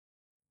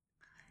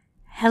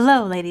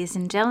Hello, ladies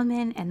and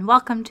gentlemen, and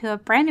welcome to a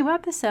brand new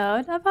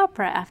episode of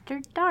Opera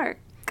After Dark.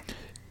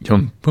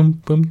 Yum,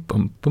 bum, bum,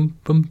 bum, bum,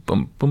 bum,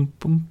 bum, bum,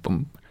 bum,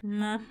 bum.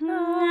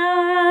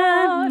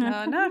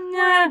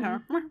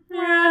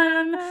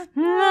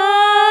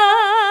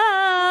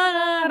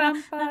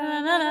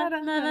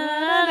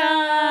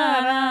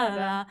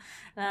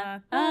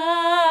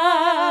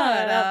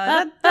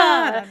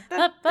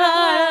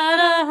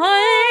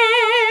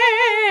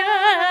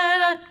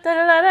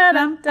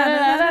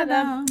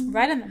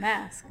 Right in the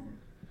mask.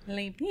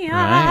 Right.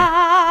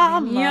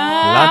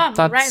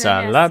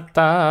 La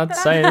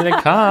tazza, il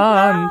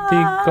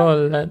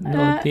cantico, la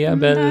notia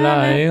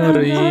bella e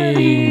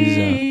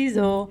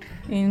risa.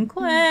 In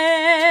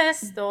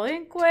questo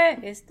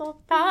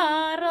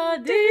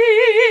paradiso.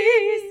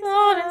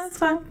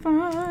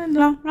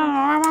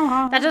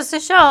 That just to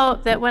show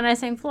that when I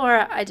sang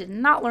Flora, I did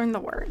not learn the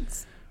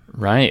words.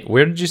 Right.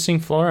 Where did you sing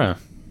Flora?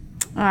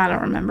 I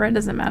don't remember. It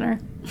doesn't matter.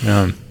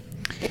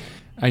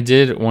 I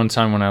did one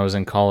time when I was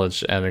in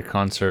college at a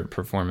concert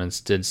performance,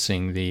 did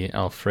sing the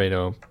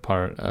Alfredo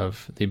part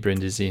of the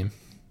Brindisi.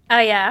 Oh,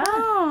 yeah?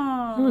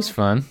 Oh. It was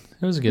fun.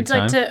 It was a good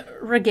time. Would you like to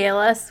regale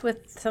us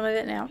with some of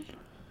it now?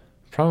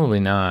 Probably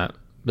not.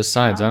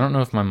 Besides, I don't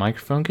know if my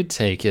microphone could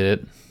take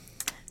it.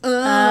 Oh,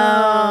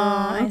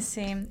 I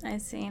see.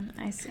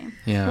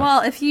 Yeah.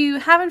 Well, if you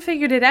haven't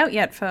figured it out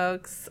yet,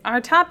 folks, our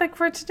topic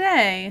for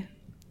today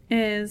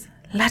is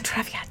La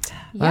Traviata.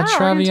 La We're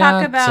going to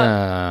talk about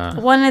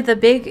Traviata. one of the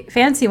big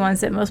fancy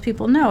ones that most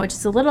people know, which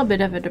is a little bit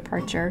of a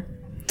departure.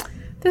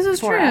 This is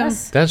for true.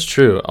 us. That's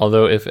true.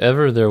 Although if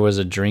ever there was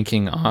a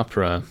drinking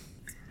opera,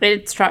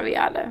 It's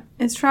Traviata.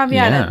 It's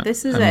Traviata. yeah.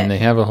 This is I mean, they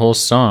have a whole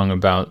song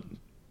about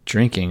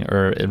drinking,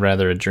 or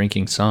rather a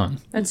drinking song.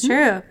 That's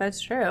true. That's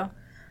true.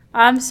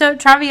 So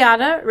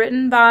Traviata,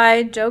 written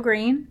by Joe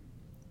Green,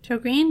 Joe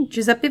Green,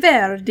 Giuseppe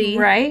Verdi.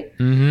 right?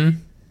 Mm-hmm.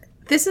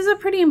 This is a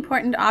pretty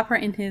important opera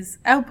in his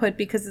output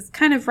because it's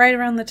kind of right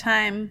around the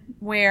time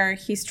where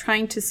he's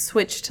trying to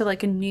switch to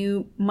like a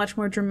new, much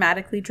more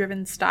dramatically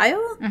driven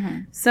style.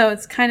 Mm-hmm. So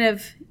it's kind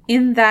of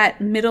in that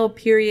middle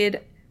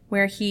period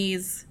where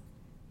he's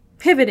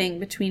pivoting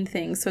between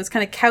things. So it's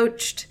kind of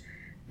couched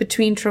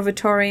between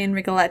Trovatore and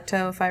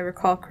Rigoletto, if I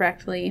recall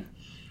correctly.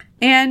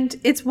 And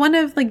it's one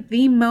of like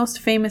the most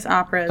famous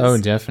operas Oh,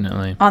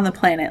 definitely. on the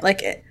planet.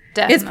 Like it's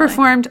Definitely.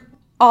 performed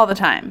all the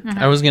time.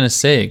 I was going to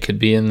say it could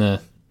be in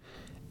the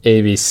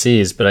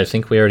ABCs, but I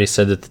think we already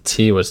said that the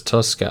T was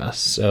Tosca,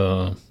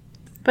 so...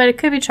 But it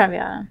could be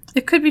Traviata.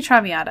 It could be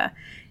Traviata.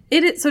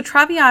 So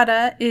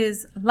Traviata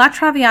is La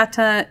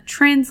Traviata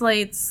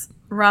translates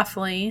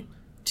roughly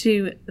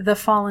to the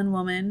fallen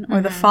woman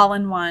or the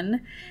fallen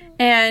one.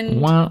 And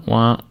Wah,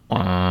 wah,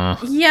 wah.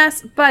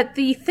 yes, but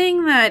the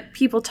thing that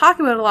people talk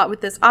about a lot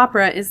with this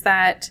opera is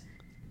that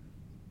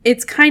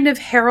it's kind of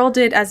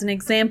heralded as an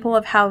example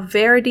of how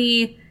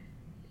Verdi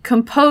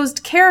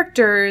composed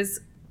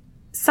characters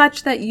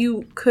such that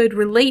you could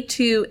relate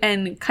to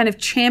and kind of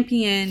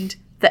championed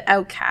the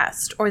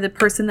outcast or the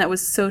person that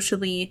was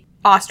socially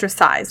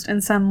ostracized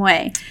in some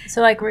way.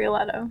 So like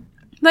Rigoletto.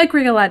 Like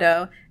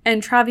Rigoletto.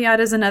 And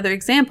Traviata is another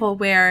example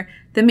where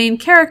the main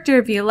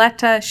character,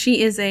 Violetta,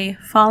 she is a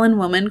fallen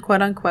woman,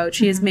 quote unquote.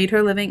 She has made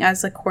her living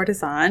as a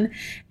courtesan.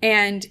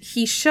 And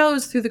he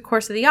shows through the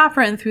course of the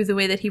opera and through the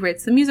way that he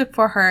writes the music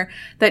for her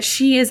that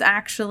she is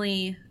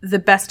actually the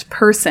best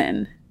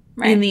person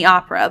in the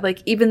opera.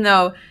 Like, even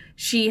though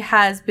she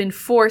has been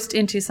forced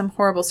into some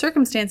horrible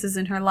circumstances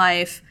in her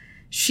life,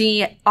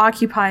 she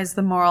occupies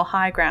the moral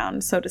high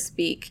ground, so to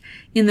speak,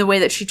 in the way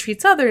that she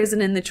treats others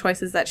and in the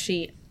choices that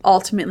she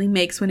ultimately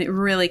makes when it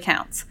really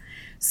counts.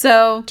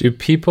 So,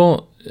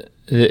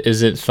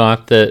 Is it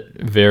thought that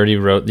Verdi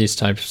wrote these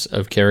types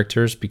of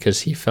characters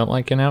because he felt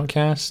like an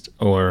outcast,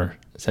 or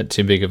is that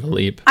too big of a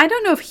leap? I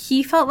don't know if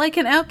he felt like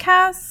an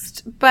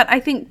outcast, but I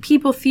think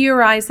people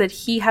theorize that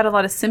he had a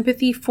lot of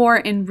sympathy for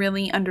and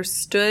really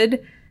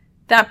understood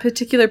that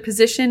particular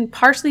position,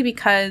 partially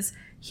because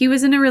he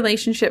was in a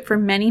relationship for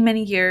many,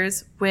 many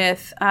years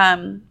with, I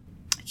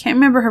can't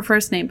remember her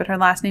first name, but her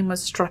last name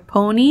was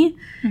Strapponi.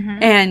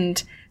 Mm-hmm.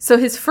 And so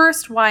his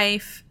first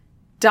wife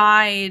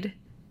died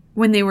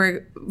when they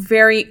were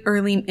very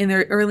early, in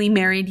their early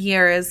married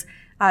years.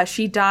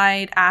 She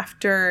died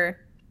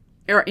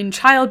in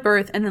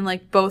childbirth, and then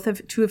like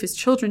two of his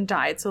children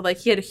died. So like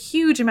he had a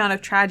huge amount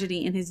of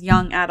tragedy in his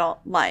young adult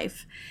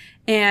life.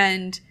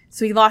 And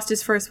so he lost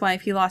his first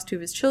wife, he lost two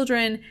of his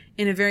children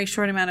in a very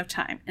short amount of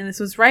time. And this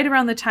was right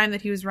around the time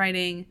that he was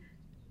writing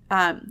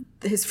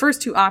his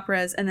first two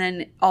operas and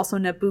then also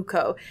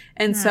Nabucco.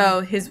 And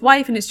so his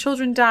wife and his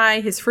children die.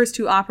 His first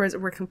two operas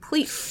were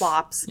complete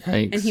flops.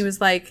 Yikes. And he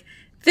was like,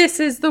 this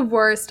is the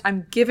worst.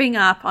 I'm giving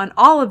up on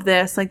all of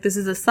this. Like, this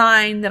is a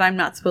sign that I'm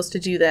not supposed to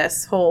do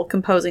this whole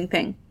composing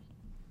thing.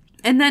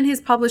 And then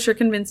his publisher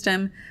convinced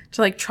him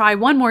to like try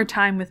one more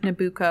time with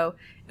Nabucco.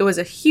 It was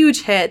a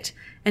huge hit.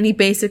 And he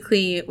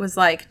basically was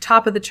like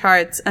top of the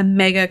charts, a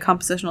mega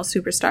compositional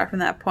superstar from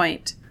that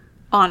point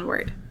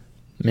onward.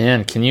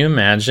 Man, can you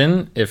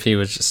imagine if he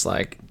was just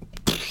like,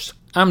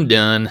 I'm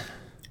done.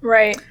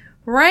 Right.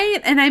 Right?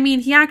 And I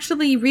mean, he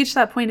actually reached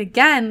that point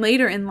again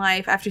later in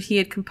life after he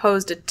had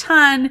composed a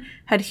ton,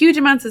 had huge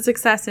amounts of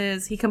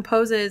successes. He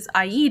composes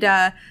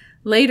Aida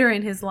later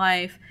in his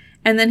life.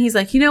 And then he's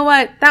like, you know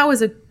what? That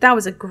was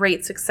a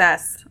great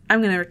success.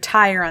 I'm going to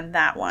retire on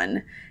that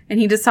one. And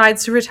he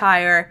decides to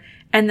retire.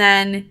 And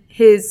then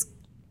his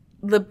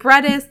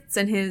librettists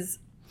and his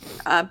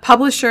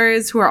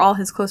publishers, who are all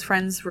his close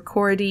friends,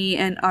 Ricordi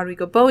and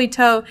Arrigo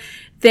Boito,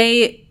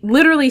 they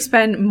literally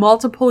spend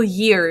multiple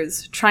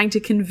years trying to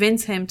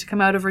convince him to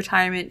come out of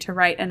retirement to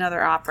write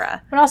another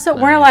opera. But also,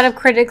 weren't a lot of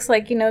critics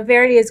like,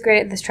 Verdi is great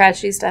at this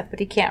tragedy stuff, but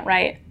he can't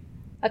write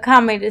a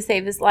comedy to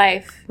save his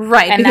life.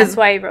 Right. And that's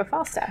why he wrote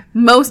Falstaff.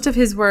 Most of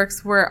his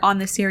works were on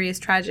the serious,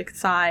 tragic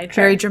side,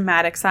 very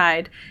dramatic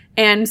side.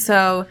 And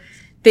so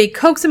they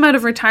coaxed him out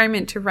of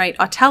retirement to write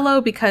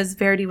Otello because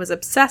Verdi was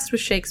obsessed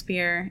with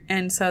Shakespeare.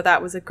 And so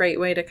that was a great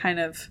way to kind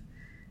of,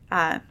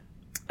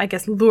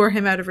 lure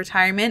him out of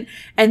retirement.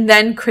 And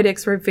then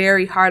critics were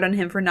very hard on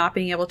him for not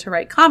being able to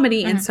write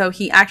comedy. And so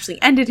he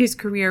actually ended his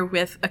career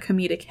with a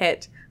comedic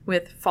hit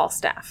with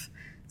Falstaff.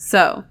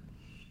 So,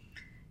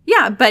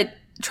 yeah, but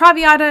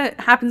Traviata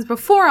happens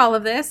before all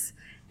of this.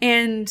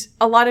 And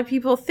a lot of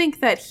people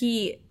think that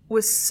he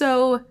was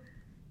so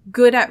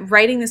good at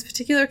writing this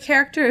particular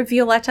character of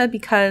Violetta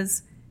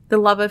because the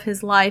love of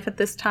his life at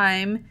this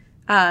time,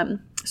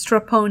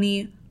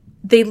 Strapponi,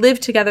 they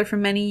lived together for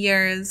many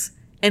years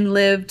and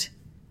lived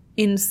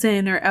in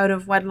sin or out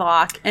of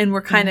wedlock and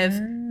were kind of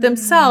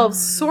themselves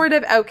sort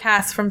of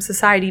outcasts from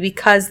society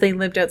because they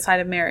lived outside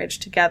of marriage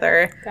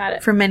together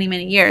for many,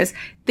 many years.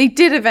 They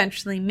did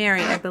eventually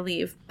marry, I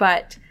believe,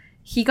 but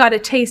he got a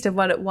taste of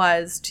what it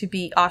was to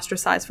be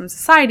ostracized from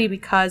society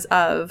because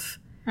of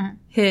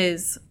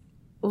his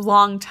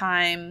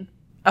longtime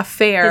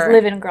affair.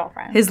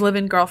 His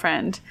live-in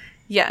girlfriend.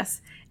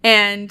 Yes.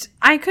 And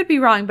I could be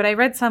wrong, but I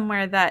read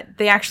somewhere that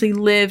they actually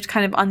lived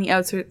kind of on the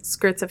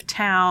outskirts of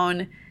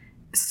town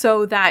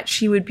so that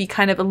she would be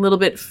kind of a little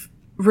bit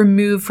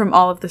removed from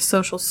all of the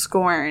social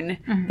scorn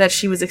that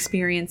she was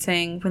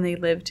experiencing when they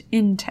lived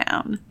in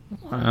town.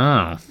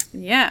 Wow.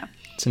 Yeah.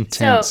 It's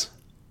intense. So,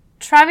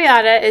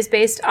 Traviata is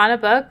based on a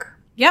book.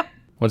 Yep.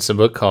 What's the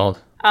book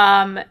called?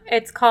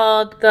 It's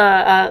called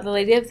The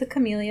Lady of the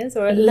Camellias,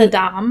 or La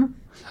Dame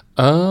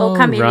Oh,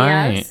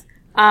 Camellias,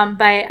 right.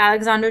 by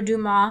Alexandre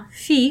Dumas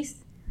fils,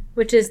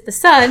 which is the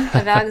son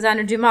of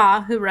Alexandre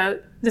Dumas, who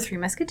wrote The Three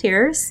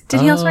Musketeers.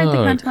 Did he also write The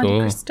Count of cool.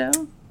 Monte Cristo?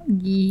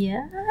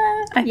 Yeah.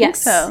 I think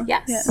so.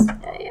 Yes.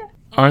 Yeah.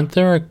 Aren't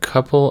there a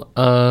couple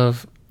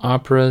of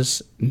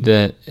operas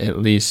that at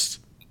least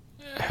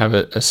have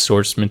a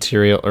source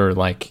material or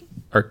like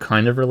are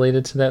kind of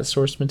related to that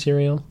source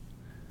material?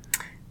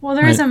 Well,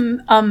 there is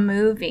a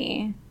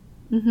movie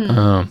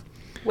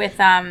with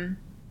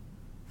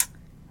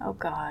oh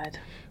god.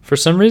 For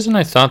some reason,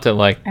 I thought that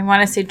like I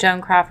want to say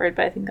Joan Crawford,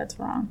 but I think that's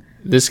wrong.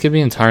 this could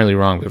be entirely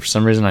wrong, but for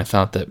some reason, I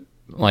thought that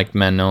like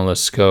Manon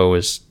Lescaut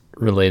was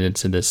related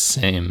to this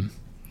same.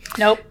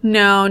 Nope.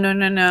 No.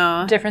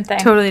 Different thing.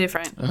 Totally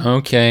different.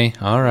 Okay,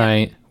 all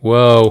right.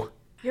 Whoa,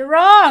 You're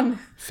wrong.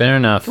 fair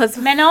enough. Manon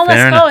Fair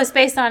Lescaut enough. is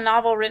based on a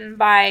novel written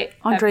by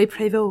André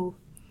Prévost.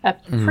 a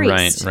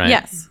priest, Right.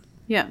 Yes.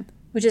 Yeah.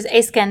 which is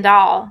A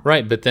Scandale.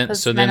 Right, but then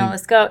Manon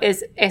Lescaut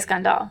is A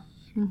Scandale.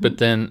 But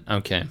then,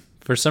 okay.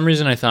 For some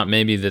reason, I thought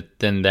maybe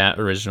that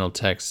original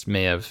text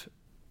may have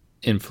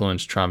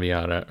influenced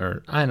Traviata,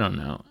 or I don't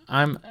know.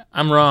 I'm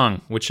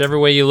wrong. Whichever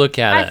way you look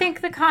at it. I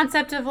think the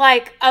concept of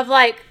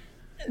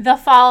the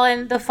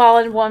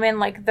fallen woman,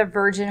 like the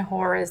virgin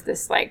whore, is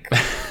this like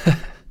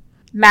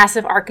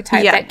massive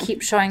archetype that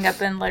keeps showing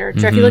up in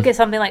literature. If you look at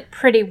something like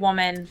Pretty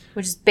Woman,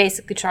 which is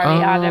basically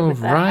Traviata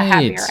with a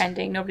happier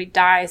ending, nobody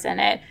dies in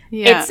it.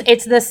 Yeah.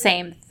 It's the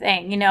same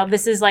thing.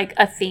 This is like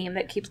a theme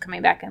that keeps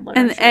coming back in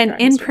literature. And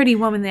in Pretty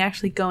Woman, they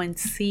actually go and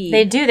see.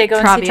 They do. They go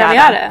and see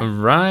Traviata.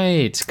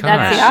 Right. Gosh.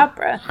 That's the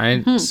opera.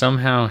 I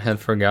somehow had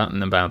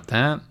forgotten about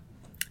that.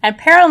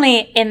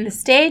 Apparently, in the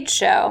stage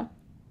show,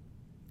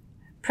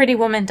 Pretty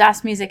Woman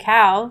Das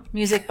Musicale,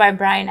 music by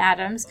Bryan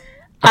Adams.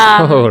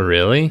 Oh,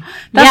 really?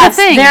 That's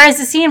the thing. There is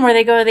a scene where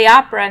they go to the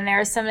opera and there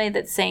is somebody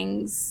that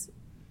sings,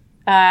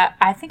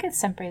 I think it's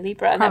Sempre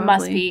Libera. That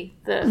must be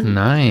the...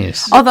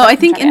 Nice. Although I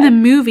think in the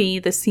movie,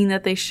 the scene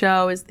that they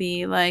show is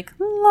the, like,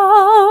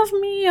 love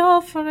me,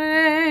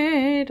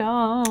 Alfredo.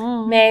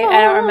 Maybe,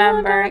 I don't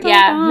remember.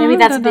 Yeah, maybe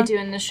that's what they do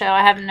in the show.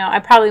 I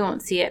probably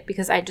won't see it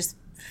because I just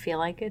feel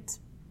like it's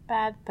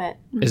bad, but...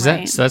 Is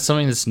that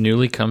something that's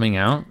newly coming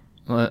out?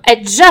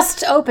 It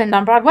just opened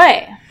on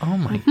Broadway. Oh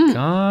my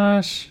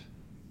gosh.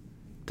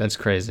 That's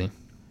crazy.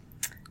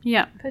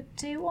 Yeah.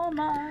 Pretty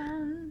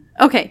Woman.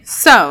 Okay,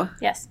 so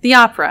Yes. the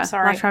opera,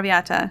 Sorry. La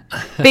Traviata,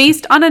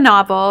 based on a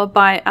novel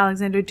by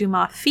Alexandre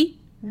Dumas fils.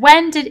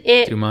 When did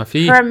it Dumas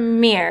fils.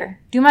 premiere?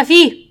 Dumas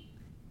fils.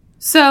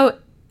 So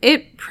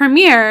it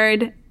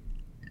premiered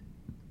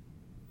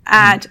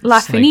at La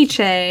It's like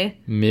Fenice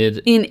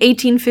Mid. in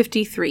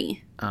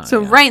 1853.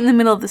 Right in the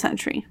middle of the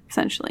century,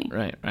 essentially.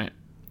 Right.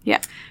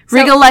 Yeah.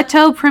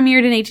 Rigoletto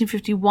premiered in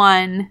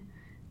 1851.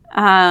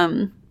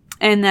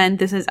 And then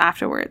this is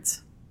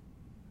afterwards.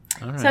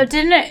 All right. So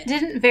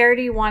didn't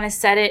Verdi want to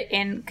set it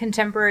in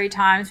contemporary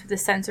times, but the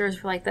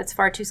censors were like, that's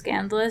far too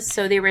scandalous.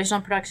 So the original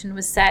production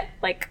was set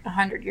like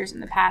 100 years in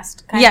the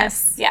past.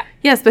 Yes. Yeah.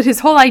 Yes, but his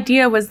whole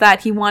idea was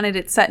that he wanted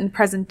it set in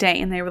present day,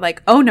 and they were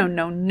like, oh,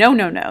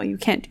 no, you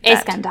can't do A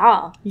that.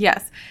 scandal.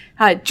 Yes.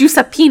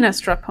 Giuseppina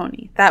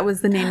Strapponi. That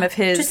was the name of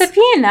his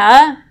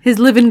Giuseppina. his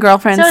live-in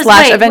girlfriend So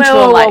slash wait,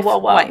 eventual whoa.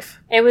 wife.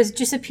 It was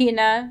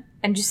Giuseppina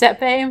and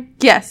Giuseppe.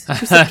 Yes,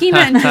 Giuseppina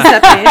and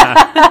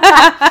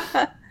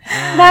Giuseppe.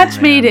 Match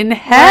made in There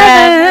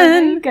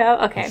heaven. you go.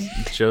 Okay.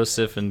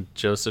 Joseph and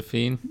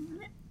Josephine.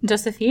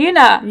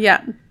 Josephina.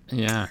 Yeah.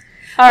 Yeah.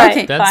 All right.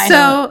 Okay, Fine.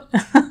 so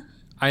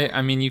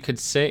I mean, you could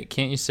say,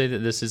 can't you say that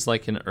this is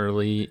like an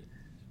early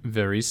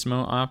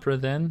Verismo opera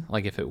then?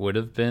 Like if it would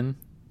have been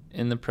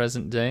in the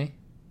present day?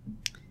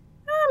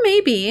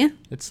 maybe.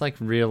 It's like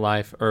real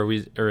life, or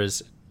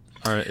is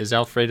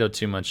Alfredo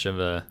too much of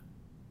a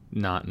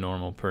not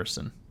normal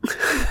person?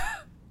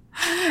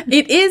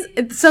 It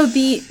is. So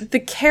the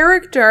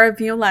character of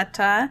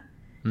Violetta,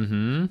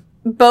 Mm-hmm.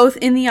 both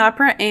in the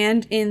opera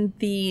and in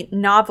the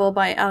novel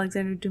by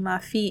Alexandre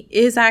Dumas Fils,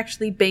 is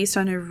actually based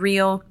on a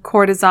real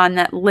courtesan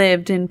that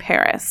lived in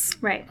Paris.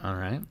 Right. All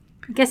right.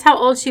 Guess how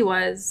old she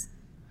was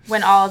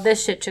when all of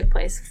this shit took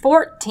place?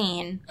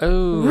 14.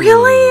 Oh.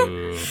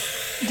 Really?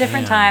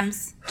 Different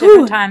times. Ooh,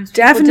 Different times.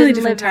 People definitely didn't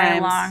different live very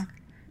times. long.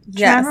 Do you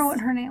Yes. remember what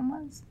her name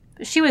was?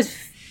 She was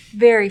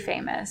very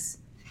famous.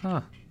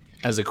 Huh.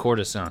 As a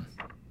courtesan.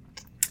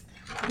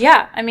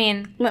 Yeah, I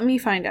mean, Let me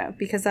find out,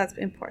 because that's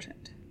important.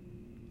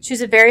 she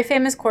was a very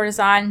famous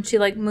courtesan. She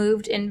like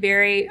moved in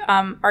very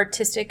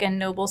artistic and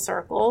noble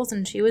circles,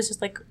 and she was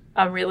just like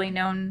a really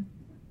known.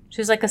 She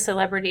was like a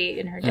celebrity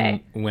in her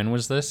day. And when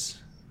was this?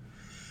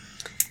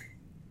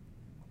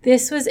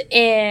 This was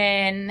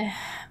in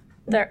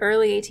the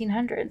early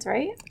 1800s,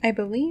 right? I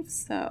believe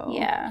so.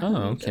 Yeah. Oh,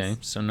 okay.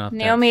 So not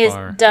Naomi that is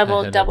far ahead double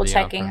of the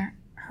checking opera.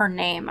 her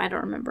name. I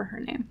don't remember her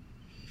name.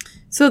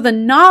 So the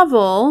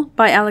novel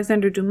by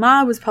Alexandre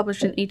Dumas was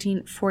published in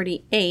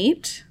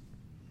 1848.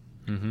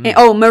 Mm-hmm.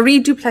 And- Marie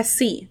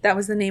Duplessis. That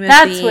was the name of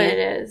That's what it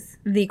is.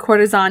 the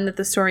courtesan that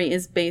the story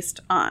is based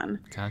on.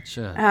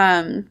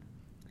 Gotcha.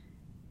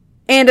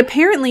 And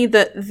apparently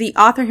the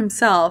author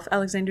himself,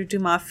 Alexandre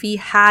Dumas Fils,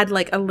 had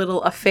like a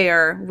little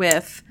affair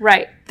with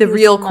Right. the He was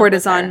real in love with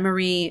courtesan her.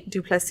 Marie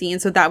Duplessis,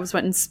 and so that was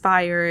what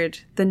inspired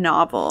the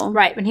novel.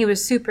 Right, when he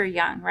was super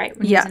young, right?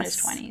 When he was in his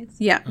Yes. 20s.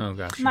 Yeah. Oh,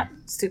 gotcha. Not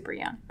super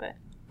young, but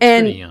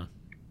And Pretty young.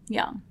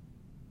 young.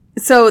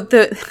 so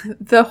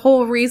the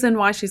whole reason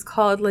why she's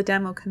called La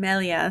Dame aux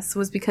Camélias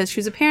was because she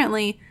was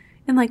apparently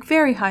in like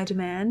very high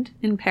demand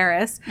in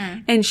Paris,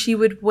 and she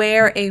would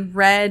wear a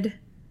red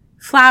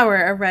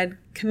flower, a red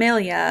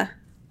camellia,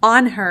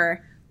 on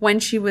her when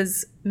she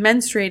was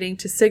menstruating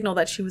to signal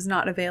that she was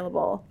not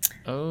available.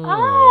 Oh.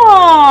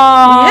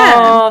 Oh,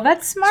 Yeah.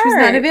 that's smart. She was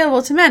not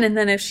available to men, and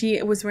then if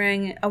she was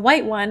wearing a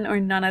white one or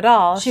none at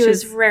all, She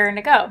was raring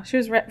to go. she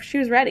was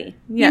ready.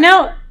 Yeah. You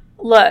know,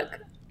 look,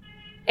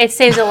 it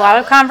saves a lot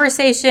of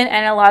conversation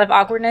and a lot of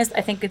awkwardness.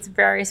 I think it's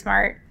very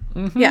smart.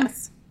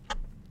 Yes.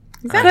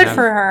 Good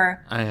for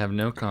her. I have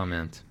no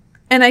comment.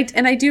 And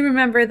I do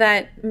remember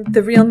that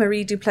the real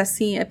Marie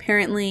Duplessis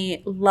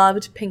apparently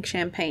loved pink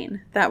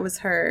champagne. That was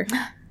her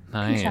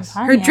Nice.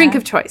 Champagne, her yeah. drink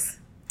of choice.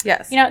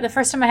 Yes. You know, the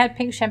first time I had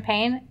pink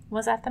champagne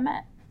was at the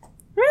Met.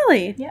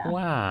 Really? Yeah.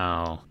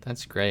 Wow,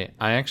 that's great.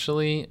 I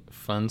actually,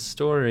 fun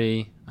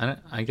story.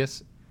 I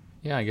guess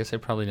I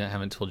probably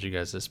haven't told you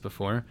guys this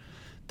before.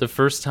 The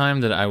first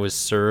time that I was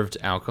served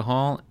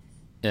alcohol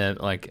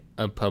at like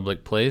a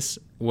public place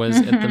was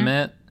at the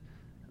Met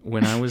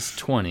when I was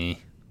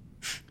 20.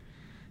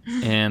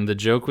 And the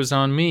joke was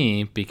on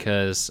me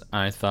because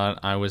I thought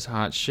I was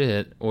hot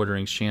shit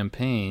ordering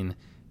champagne,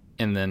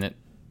 and then it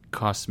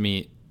cost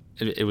me,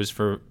 it was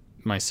for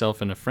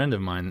myself and a friend of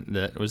mine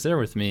that was there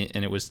with me,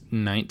 and it was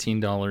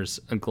 $19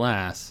 a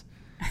glass.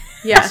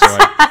 Yes. So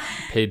I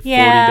paid $40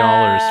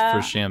 Yeah.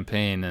 for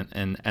champagne,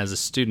 and as a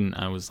student,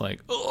 I was like,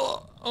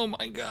 oh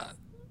my God.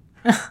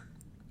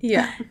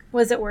 Yeah.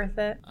 Was it worth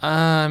it?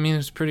 I mean, it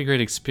was a pretty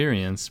great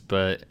experience,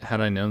 but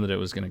had I known that it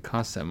was going to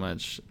cost that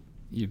much,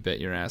 you bet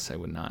your ass I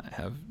would not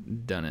have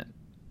done it.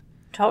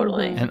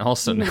 Totally. And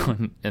also, now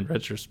in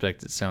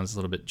retrospect, it sounds a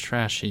little bit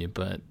trashy,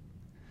 but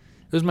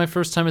it was my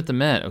first time at the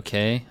Met,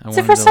 okay? It's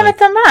the first time at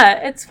the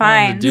Met. It's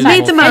fine. do It's the not-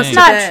 whole the most It's of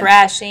not it.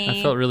 trashy.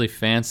 I felt really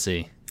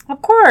fancy.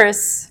 Of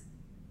course.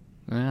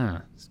 Yeah,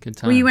 it's a good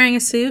time. Were you wearing a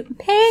suit?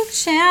 Pink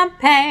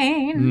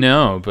champagne.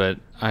 No, but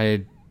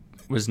I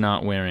was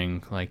not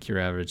wearing like your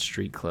average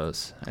street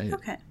clothes.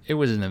 Okay. It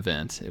was an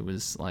event. It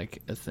was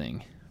like a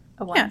thing.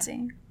 A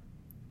onesie.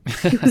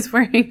 He was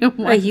wearing a A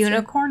onesie.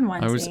 unicorn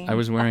onesie. I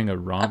was wearing a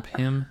romp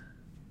him.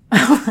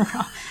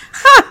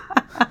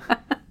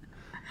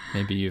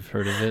 Maybe you've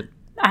heard of it.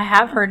 I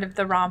have heard of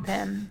the romp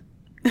him.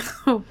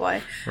 Oh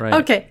boy. Right.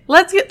 Okay,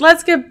 let's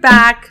get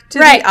back to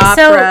Right. the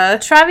opera.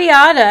 So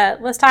Traviata,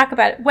 let's talk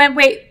about it. When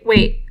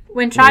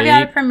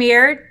Traviata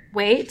premiered,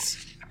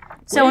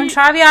 So when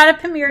Traviata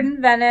premiered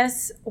in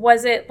Venice,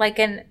 was it like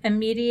an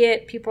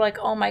immediate, people were like,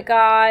 oh my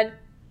God,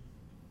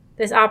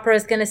 this opera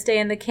is going to stay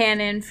in the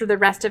canon for the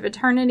rest of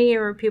eternity,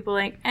 or were people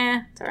like,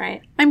 it's all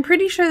right? I'm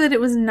pretty sure that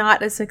it was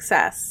not a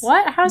success.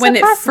 What? How's when that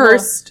it possible?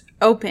 first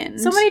opened?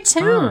 So many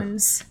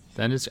tunes.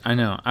 That is, I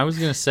know. I was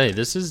going to say,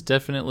 this is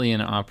definitely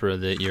an opera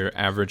that your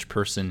average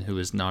person who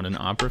is not an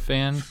opera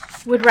fan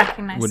Would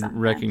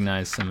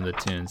recognize some of the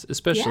tunes,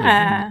 especially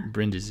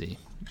Brindisi.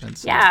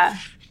 That's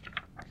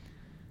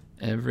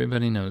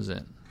everybody knows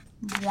it.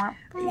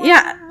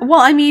 Yeah.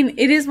 Well, I mean,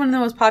 it is one of the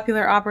most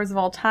popular operas of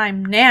all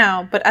time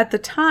now, but at the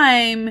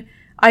time,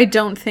 I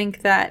don't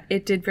think that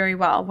it did very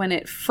well when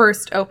it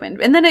first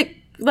opened. And then it,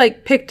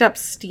 like, picked up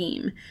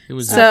steam. It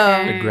was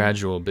a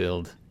gradual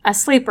build. A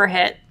sleeper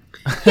hit.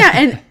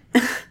 Yeah,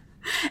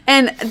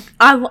 and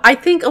I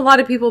think a lot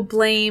of people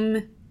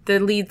blame the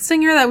lead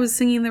singer that was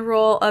singing the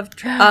role of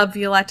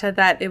Violetta,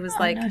 that it was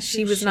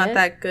she was not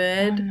that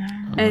good.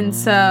 And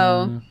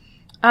so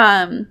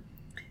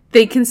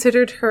they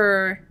considered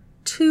her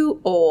too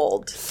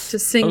old to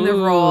sing the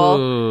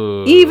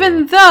role,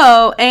 even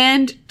though,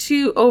 and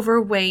too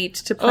overweight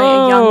to play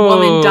a young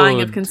woman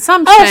dying of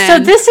consumption. Oh, so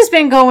this has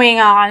been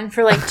going on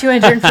for like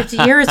 250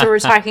 years, where we're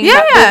talking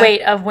about the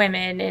weight of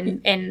women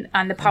in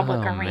on the public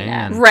arena.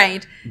 Man.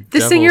 Right.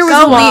 The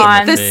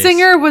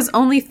singer was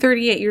only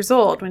 38 years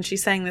old when she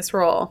sang this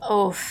role.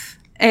 Oof.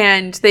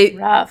 And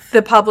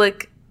the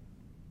public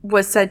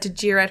was said to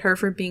jeer at her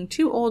for being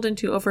too old and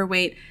too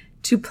overweight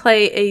to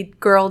play a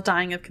girl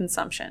dying of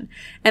consumption.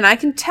 And I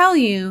can tell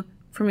you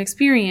from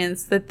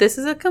experience that this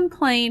is a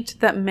complaint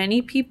that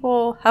many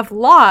people have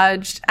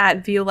lodged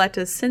at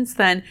Violetta since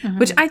then,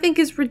 which I think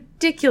is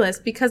ridiculous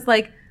because,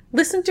 like,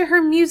 listen to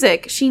her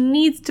music. She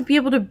needs to be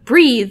able to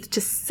breathe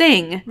to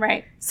sing.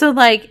 Right. So,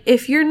 like,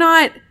 if you're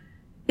not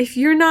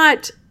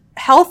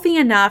healthy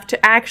enough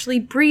to actually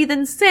breathe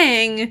and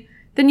sing,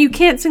 then you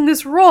can't sing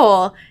this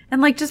role.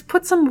 And, like, just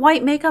put some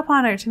white makeup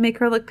on her to make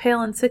her look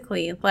pale and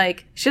sickly.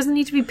 Like, she doesn't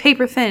need to be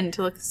paper thin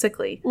to look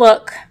sickly.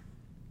 Look,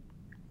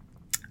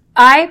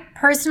 I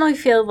personally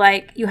feel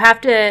like you have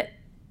to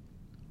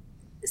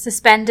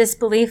suspend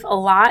disbelief a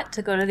lot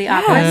to go to the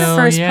opera in the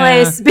first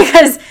place,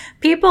 because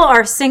people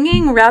are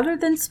singing rather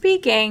than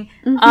speaking.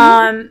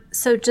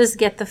 So just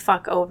get the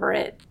fuck over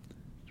it.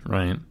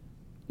 Right.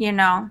 You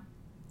know,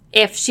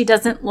 if she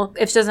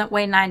doesn't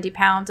weigh 90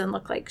 pounds and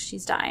look like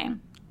she's dying.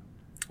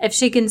 If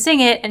she can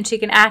sing it and she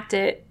can act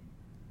it,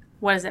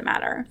 what does it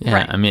matter? Yeah,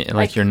 right. I mean,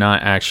 like, you're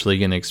not actually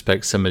going to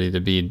expect somebody to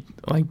be,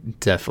 like,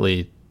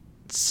 deathly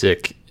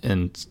sick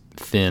and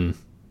thin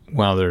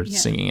while they're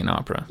singing an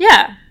opera.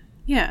 Yeah.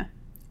 Yeah.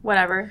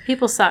 Whatever.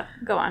 People suck.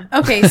 Go on.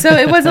 Okay, so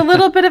it was a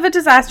little bit of a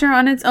disaster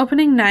on its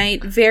opening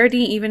night. Verdi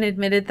even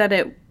admitted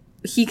that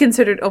he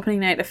considered opening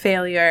night a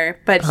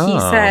failure, but he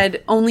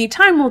said only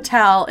time will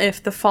tell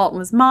if the fault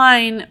was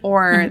mine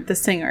or the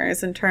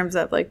singers, in terms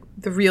of, like,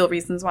 the real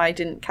reasons why I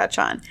didn't catch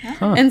on.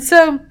 And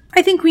so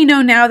I think we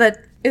know now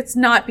that it's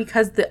not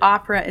because the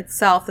opera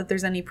itself that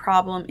there's any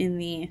problem in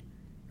the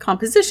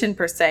composition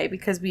per se,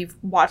 because we've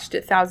watched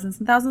it thousands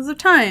and thousands of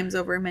times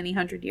over many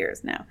hundred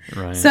years now.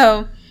 Right.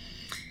 So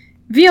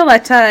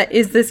Violetta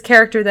is this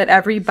character that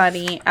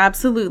everybody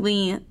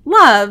absolutely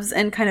loves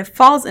and kind of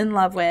falls in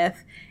love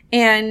with.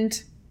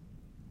 And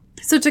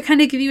so to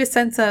kind of give you a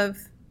sense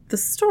of the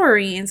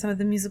story and some of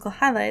the musical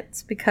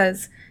highlights,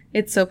 because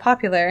it's so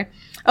popular.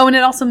 Oh, and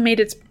it also made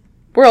its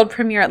world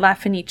premiere at La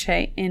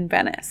Fenice in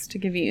Venice, to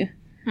give you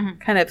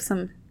kind of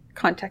some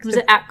context. Was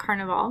it at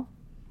Carnival?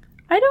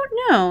 I don't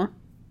know.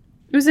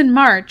 It was in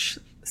March.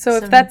 So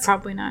if that's...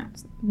 Probably not.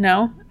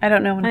 No? I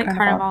don't know when I think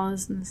Carnival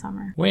is in the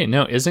summer. Wait,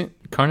 no. Isn't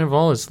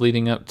Carnival is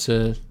leading up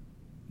to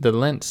the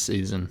Lent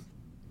season,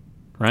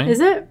 right? Is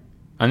it?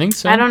 I think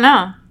so. I don't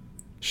know.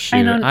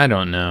 Shoot, I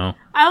don't know.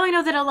 I only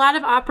know that a lot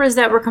of operas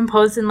that were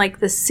composed in, like,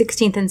 the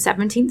 16th and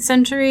 17th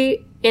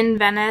century in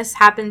Venice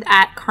happened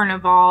at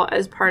Carnival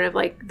as part of,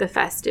 like, the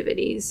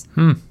festivities.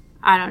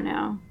 I don't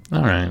know.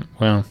 All right,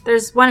 well.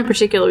 There's one in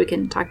particular we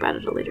can talk about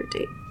at a later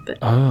date. But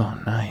oh,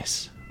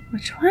 nice.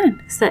 Which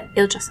one? It's the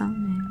Il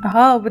Giassone.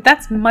 Oh, but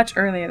that's much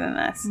earlier than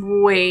this.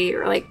 Way,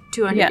 or like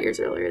 200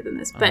 years earlier than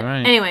this. But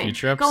anyway,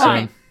 go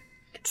on.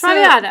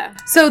 Traviata.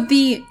 So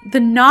the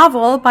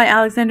novel by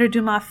Alexandre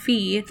Dumas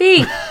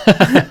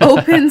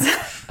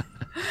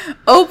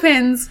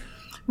opens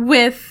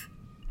with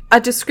a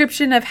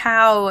description of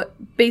how,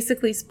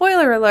 basically,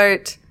 spoiler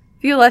alert,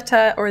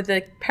 Violetta, or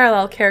the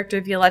parallel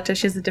character Violetta,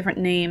 she has a different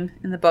name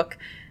in the book,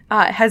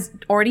 has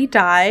already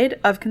died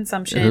of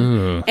consumption.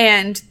 Ooh.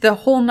 And the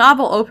whole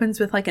novel opens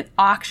with, like, an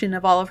auction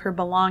of all of her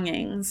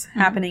belongings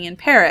happening in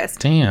Paris.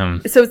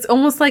 Damn. So it's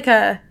almost like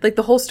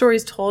the whole story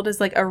is told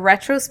as, like, a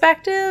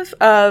retrospective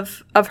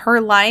of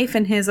her life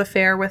and his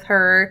affair with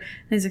her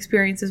and his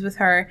experiences with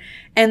her.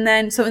 And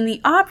then, so in the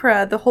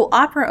opera, the whole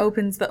opera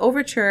the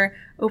overture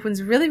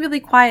opens really, really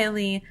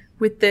quietly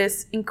with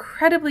this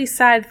incredibly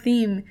sad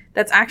theme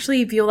that's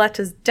actually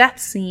Violetta's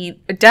death theme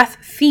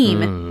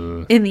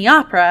in the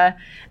opera.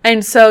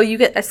 And so you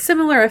get a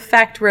similar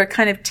effect where it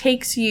kind of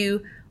takes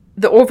you,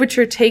 the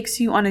overture takes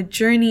you on a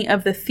journey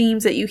of the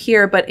themes that you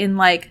hear, but in,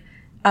 like,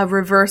 a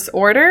reverse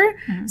order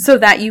so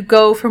that you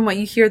go from what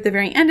you hear at the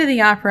very end of the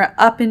opera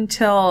up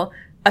until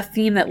a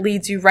theme that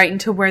leads you right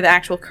into where the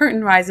actual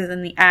curtain rises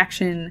and the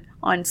action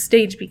on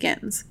stage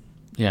begins.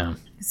 Yeah.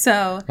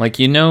 So, like,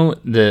 you know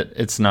that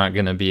it's not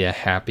going to be a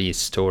happy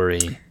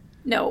story.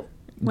 No.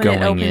 When it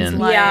going opens in.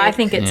 like- Yeah, I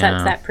think it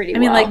sets that pretty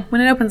well. I mean, like,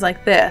 when it opens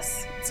like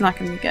this, it's not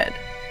going to be good.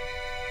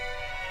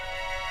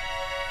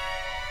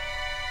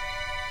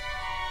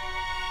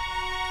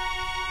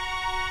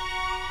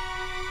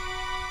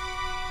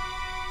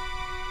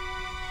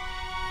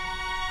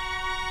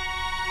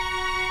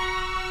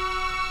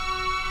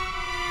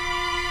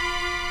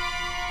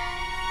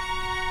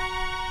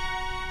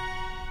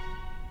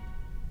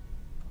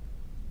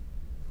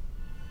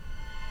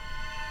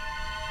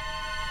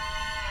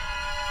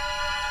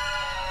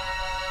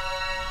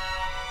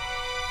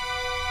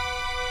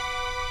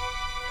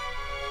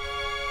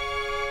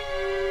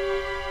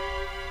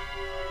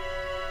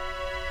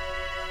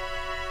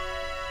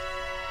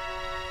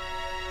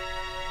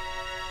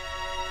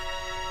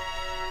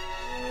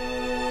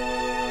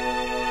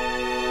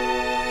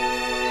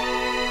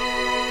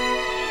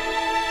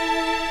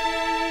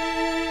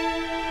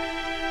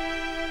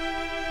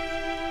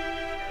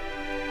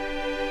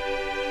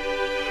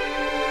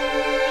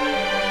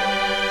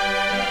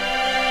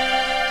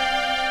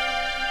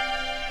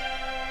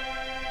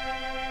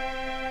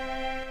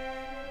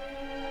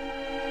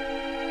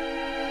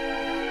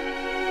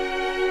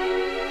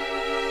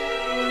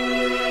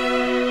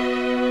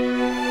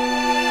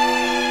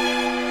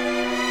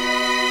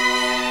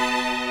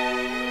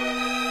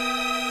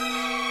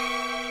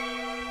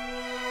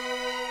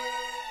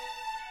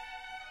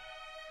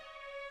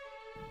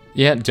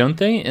 Yeah, don't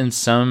they in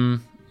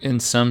some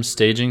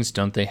stagings,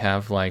 don't they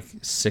have like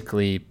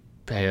sickly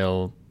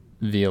pale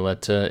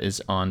Violetta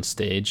is on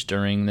stage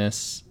during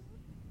this?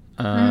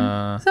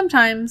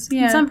 Sometimes,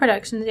 yeah. In some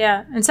productions,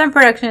 yeah. In some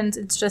productions,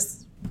 it's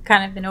just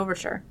kind of an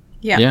overture.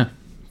 Yeah. Yeah,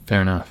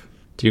 fair enough.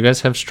 Do you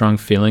guys have strong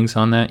feelings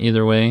on that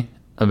either way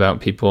about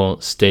people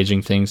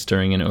staging things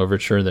during an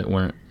overture that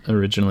weren't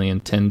originally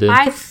intended?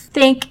 I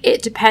think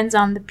it depends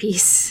on the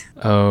piece.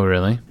 Oh,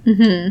 really?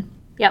 Mm-hmm.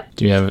 Yep.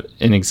 Do you have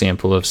an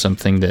example of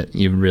something that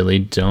you really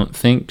don't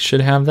think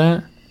should have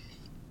that?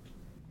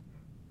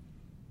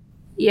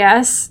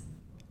 Yes.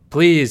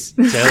 Please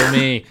tell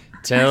me.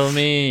 Tell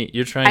me.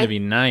 You're trying to be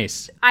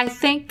nice. I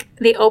think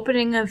the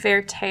opening of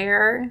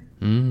Werther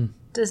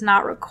does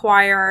not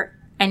require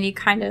any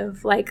kind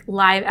of like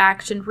live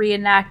action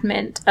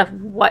reenactment of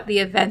what the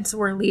events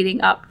were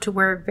leading up to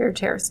where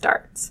Werther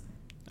starts.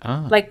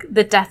 Ah. Like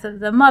the death of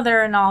the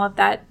mother and all of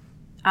that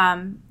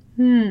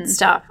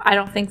stuff. I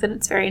don't think that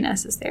it's very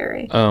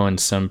necessary. Oh, and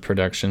some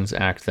productions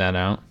act that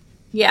out.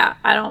 Yeah,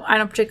 I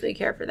don't particularly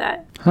care for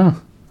that. Huh.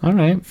 All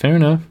right, fair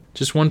enough.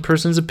 Just one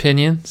person's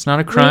opinion. It's not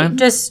a crime.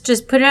 Just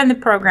put it in the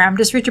program.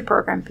 Just read your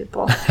program,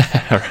 people. All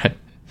right.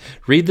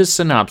 Read the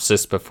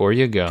synopsis before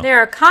you go. There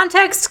are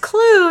context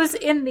clues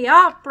in the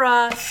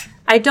opera.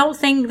 I don't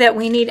think that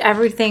we need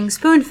everything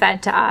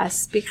spoon-fed to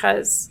us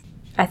because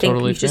I think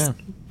Totally you just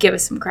fair. give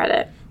us some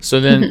credit. So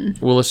then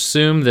we'll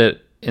assume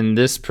that in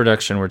this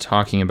production we're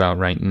talking about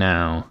right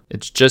now,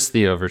 it's just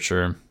the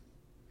overture.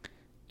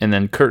 And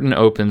then curtain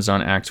opens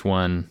on Act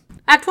 1.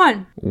 Act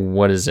 1.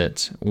 What is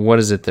it? What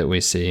is it that we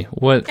see?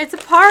 What It's a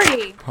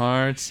party.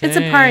 party? It's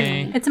a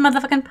party. It's a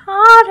motherfucking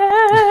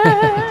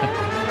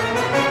party.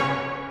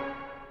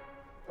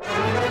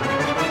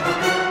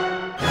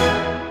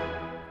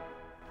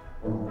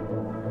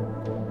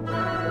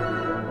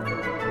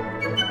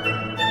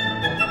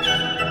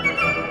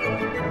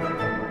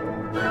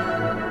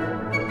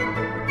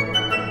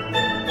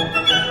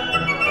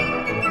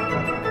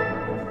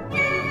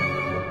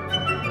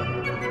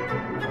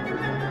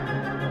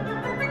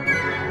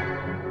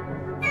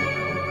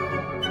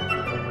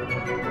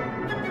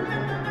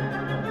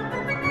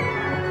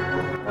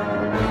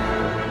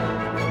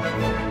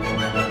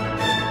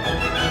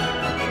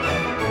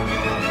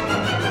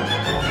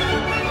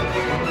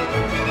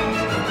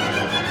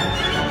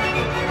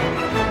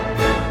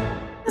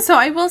 So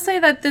I will say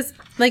that this,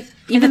 like,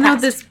 even though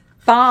this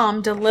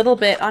bombed a little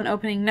bit on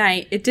opening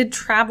night, it did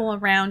travel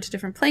around to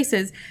different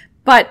places,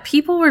 but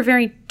people were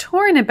very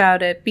torn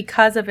about it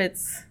because of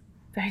its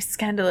very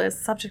scandalous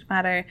subject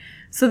matter.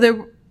 So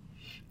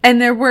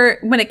there were,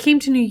 when it came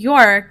to New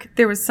York,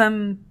 there was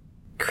some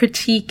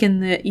critique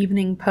in the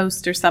Evening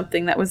Post or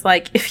something that was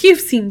like, if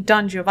you've seen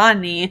Don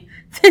Giovanni,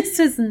 this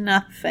is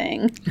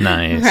nothing.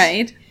 Nice.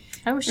 Right?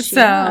 Oh, shit. So,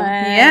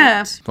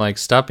 yeah. Like,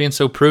 stop being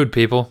so prude,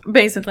 people.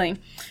 Basically.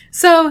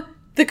 So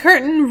the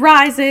curtain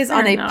rises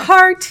on a enough.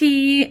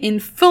 party in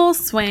full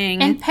swing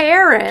In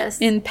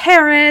Paris. and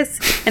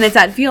it's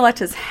at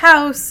Violetta's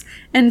house.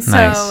 And so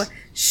Nice.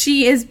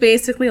 she is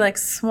basically like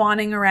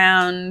swanning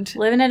around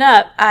Living it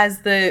up. as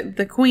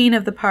the queen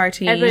of the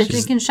party. Everybody's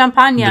drinking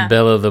champagne. The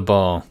belle of the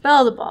ball. Belle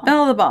of the ball.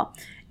 Belle of the ball.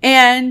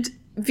 And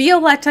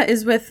Violetta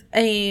is with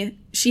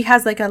she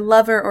has like a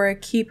lover or a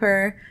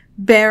keeper,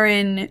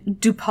 Baron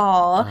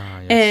Dupal.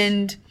 yes.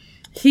 And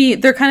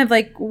they're kind of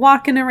like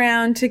walking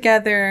around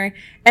together.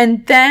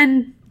 And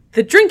then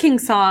the drinking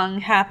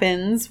song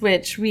happens,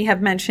 which we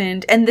have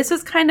mentioned. And this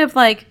is kind of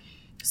like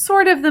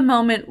sort of the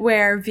moment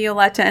where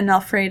Violetta and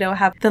Alfredo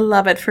have the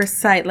love at first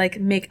sight,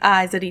 like make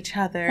eyes at each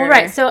other. Well,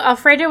 right. So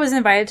Alfredo was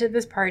invited to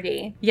this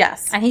party.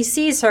 Yes. And he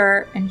sees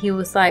her and he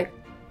was like,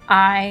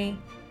 I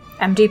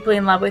am deeply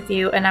in love with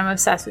you and I'm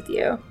obsessed with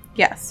you.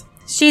 Yes.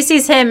 She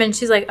sees him and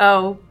she's like,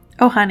 oh,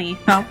 honey.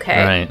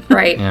 Okay.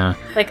 Right. Yeah.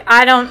 Like,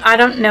 I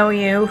don't know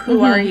you.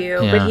 Who are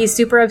you? Yeah. But he's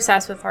super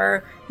obsessed with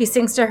her. He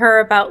sings to her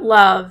about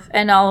love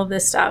and all of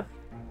this stuff.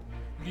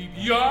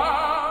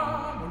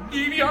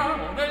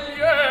 Viviamo negli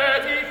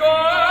lieti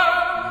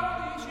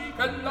corici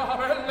che la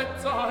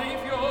bellezza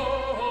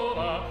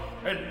infiora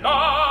e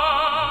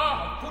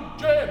là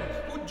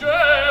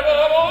fuggevo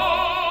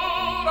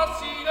ora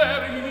si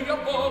ne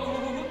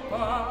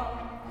voluta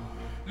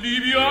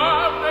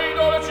liviam nei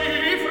dolci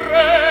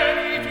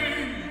fremiti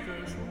che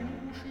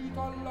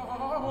suscita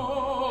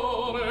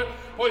l'amore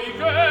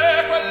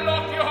poiché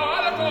quell'occhio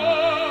al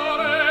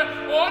cuore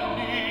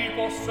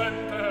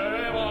onnipotente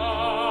va.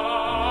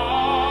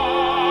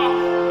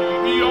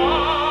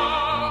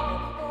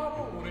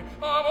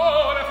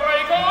 Amore fra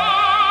i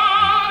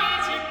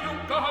corici più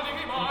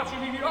caldi baci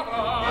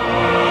avrà.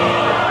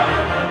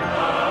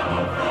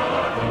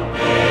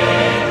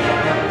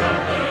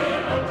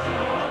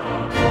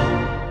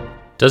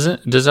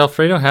 Does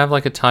Alfredo have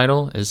like a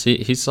title?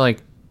 He's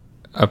like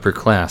upper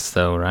class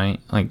though, right?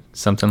 Like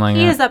something like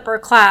that. He is upper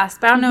class,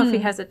 but I don't know if he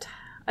has a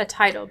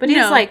title. But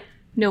he's like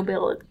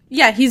nobility.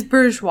 Yeah, he's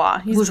bourgeois.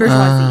 He's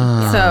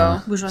bourgeoisie. So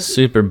bourgeoisie.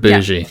 Super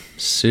bougie. Yeah.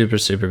 Super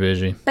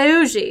bougie.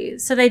 Bougie.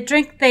 So they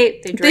drink.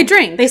 They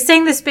drink. They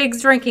sing this big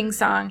drinking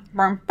song.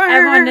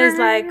 Everyone is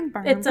like,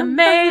 it's a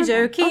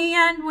major key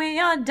and we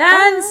are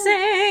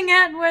dancing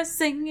and we're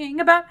singing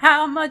about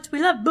how much we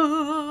love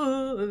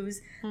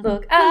booze.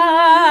 Look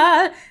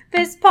at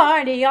this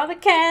party, all the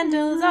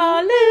candles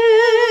are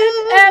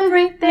lit.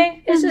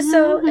 Everything is just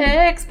so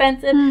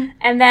expensive.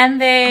 And then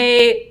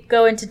they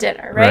go into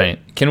dinner, right?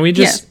 Can we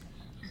just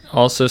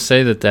also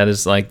say that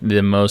is like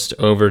the most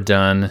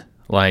overdone,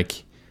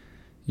 like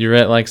you're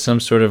at like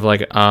some sort of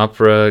like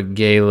opera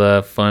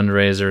gala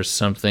fundraiser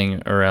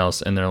something or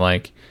else and they're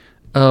like,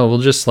 oh, we'll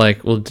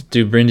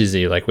do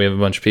Brindisi, like we have a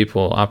bunch of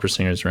people, opera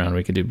singers around,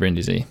 we could do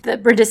Brindisi. The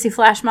Brindisi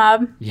flash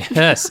mob.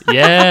 Yes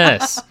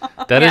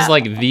that is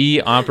like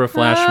the opera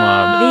flash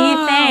mob.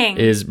 The thing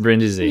is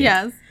Brindisi.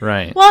 Yes.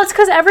 Right. Well, it's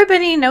because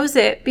everybody knows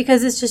it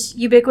because it's just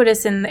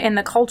ubiquitous in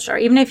the culture.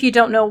 Even if you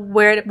don't know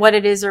what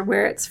it is or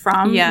where it's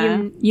from,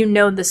 you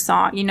know the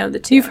song, you know the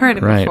tune. You've heard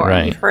it before.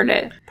 Right. You've heard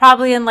it.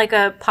 Probably in like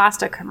a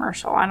pasta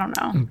commercial. I don't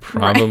know.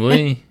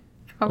 Probably.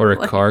 Or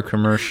a car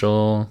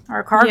commercial.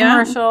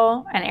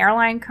 Commercial, an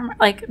airline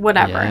like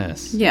whatever.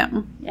 Yes.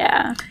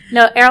 Yeah.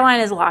 No,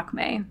 airline is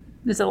Lakme.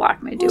 It's a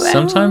Lakme duet.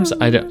 Sometimes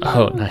I don't.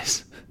 Oh,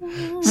 nice.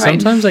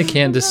 Sometimes I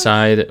can't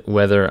decide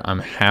whether I'm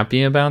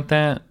happy about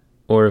that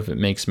or if it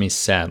makes me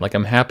sad. Like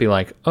I'm happy,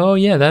 like, oh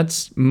yeah,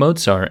 that's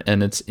Mozart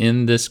and it's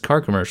in this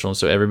car commercial,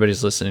 so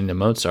everybody's listening to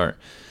Mozart.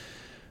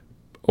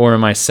 Or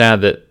am I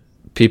sad that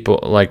people,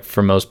 like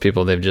for most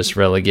people, they've just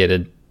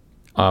relegated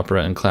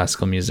opera and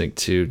classical music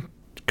to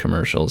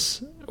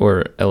commercials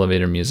or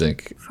elevator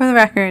music? For the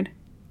record,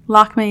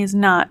 Lakme is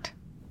not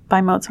by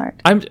Mozart.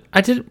 I just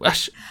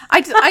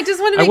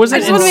want to make. I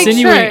wasn't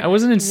insinuating. Sure. I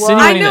wasn't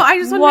insinuating. I know. I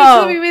just want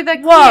to make sure we made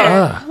that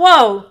clear.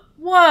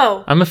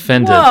 Whoa! I'm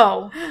offended.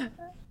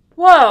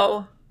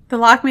 Whoa! The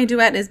Lakme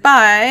duet is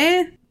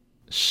by.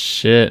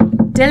 Shit.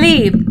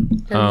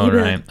 Delib. Oh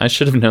right. I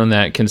should have known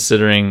that,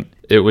 considering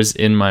it was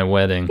in my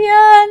wedding.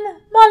 Bien,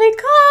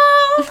 Malika.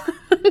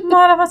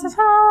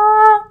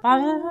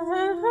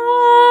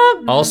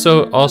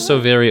 Also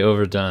very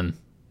overdone.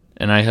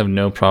 And I have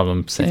no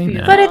problem saying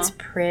that. But it's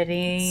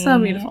pretty. So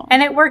beautiful.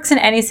 And it works in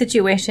any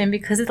situation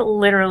because it's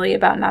literally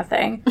about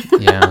nothing.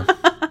 Yeah.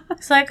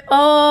 It's like,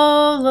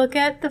 oh, look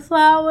at the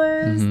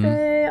flowers.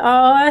 They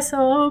are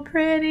so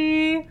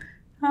pretty.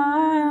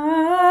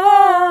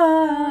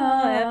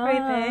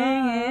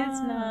 Everything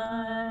is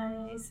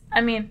nice.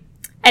 I mean,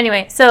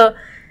 anyway, so.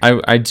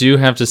 I do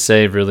have to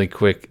say really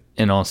quick,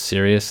 in all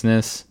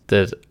seriousness,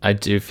 that I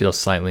do feel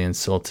slightly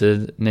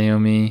insulted,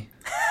 Naomi.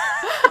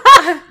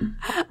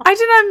 I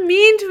did not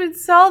mean to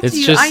insult It's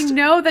you. just- I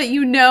know that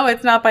you know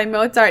it's not by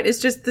Mozart. It's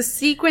just the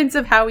sequence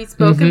of how he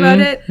spoke about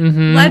it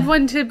led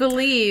one to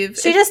believe.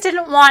 She just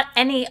didn't want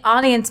any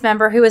audience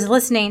member who was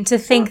listening to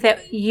think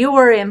that you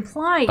were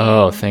implying.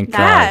 Oh, thank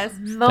Yes.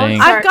 God.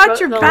 Mozart I've got wrote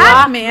your the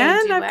back, Lakme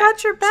man. duet. I've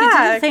got your She didn't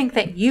back. think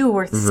that you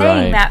were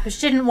saying Right. that, but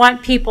she didn't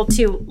want people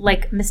to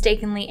like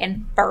mistakenly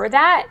infer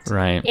that.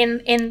 Right.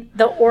 In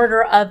the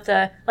order of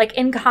the like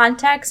in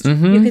context,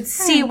 you could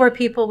see where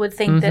people would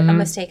think that a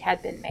mistake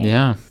had been made.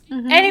 Yeah.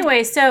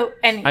 Anyway,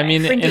 I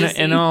mean,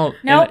 in all...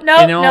 No.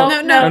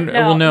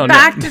 Well, no.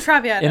 Back to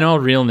Traviata. In all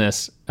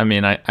realness, I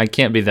mean, I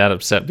can't be that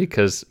upset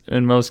because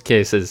in most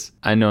cases,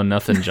 I know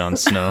nothing Jon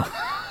Snow.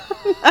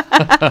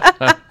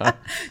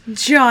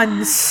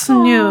 Jon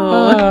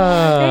Snow.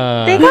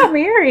 They got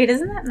married,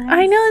 isn't that nice?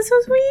 I know, it's so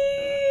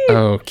sweet.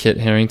 Oh, Kit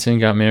Harington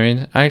got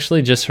married? I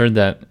actually just heard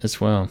that as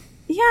well.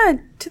 Yeah,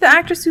 to the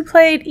actress who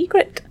played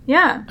Ygritte.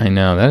 Yeah. I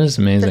know, that is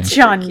amazing.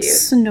 Jon cute.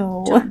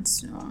 Snow. Jon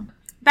Snow.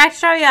 Back to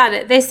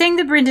Traviata. They sing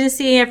the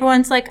Brindisi.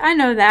 Everyone's like, I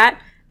know that.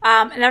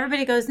 And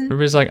everybody goes in.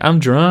 Everybody's like, I'm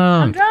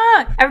drunk.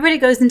 Everybody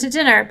goes into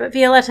dinner, but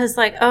Violetta's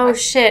like, oh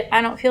shit,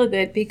 I don't feel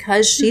good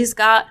because she's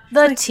got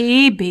the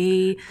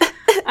TB.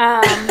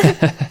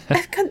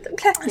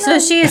 So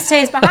she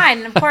stays behind.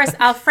 And of course,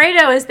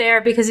 Alfredo is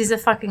there because he's a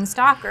fucking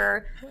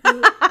stalker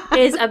who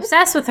is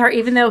obsessed with her,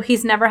 even though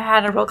he's never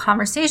had a real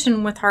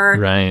conversation with her.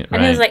 Right.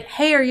 And he was like,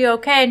 hey, are you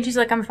okay? And she's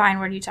like, I'm fine.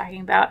 What are you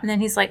talking about? And then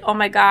he's like, oh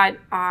my God,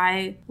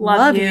 I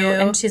love you.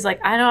 And she's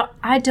like,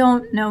 I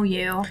don't know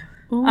you.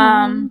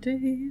 So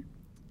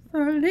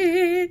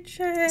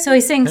he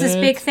sings this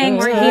big thing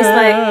where he's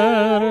like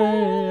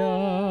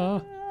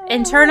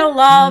internal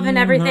love and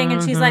everything,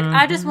 and she's like,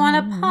 I just want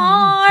to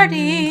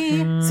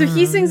party. So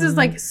he sings this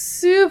like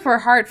super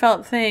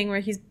heartfelt thing where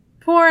he's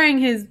pouring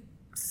his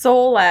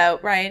soul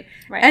out, right?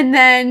 And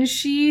then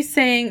she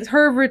sings,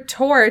 her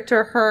retort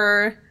or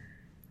her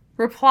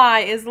reply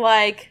is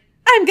like,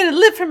 I'm gonna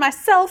live for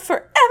myself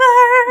forever.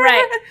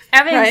 Right.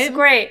 Everything's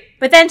great.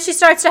 But then she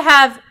starts to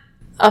have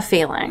a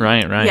feeling.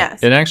 Right.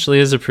 Yes. It actually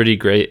is a pretty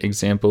great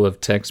example of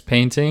text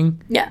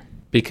painting. Yeah.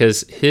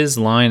 Because his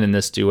line in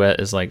this duet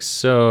is like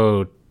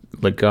so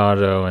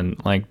legato and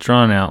like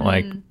drawn out,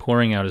 like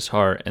pouring out his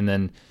heart. And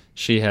then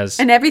she has...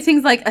 And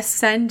everything's like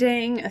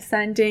ascending.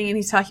 And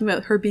he's talking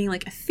about her being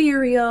like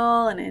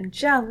ethereal and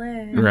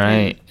angelic.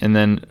 Right. And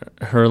then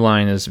her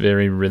line is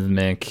very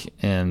rhythmic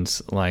and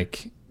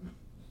like,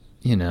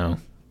 you know,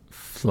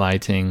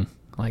 flighting,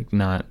 like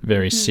not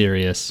very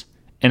serious.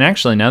 And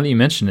actually, now that you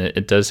mention it,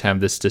 it does have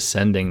this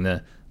descending,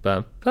 the...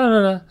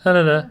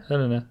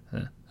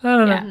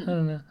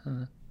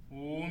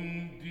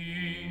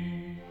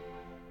 Undi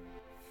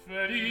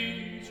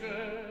felice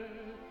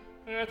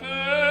eterea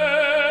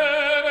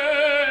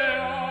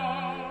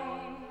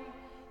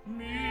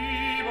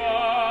mi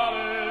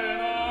valenaste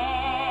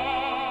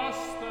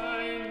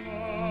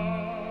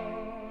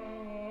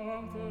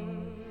innante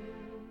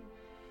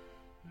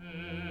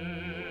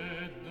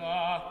e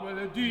da quel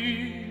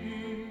dì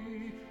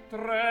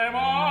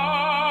tremante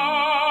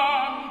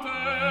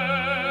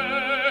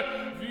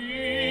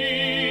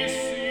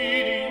vissi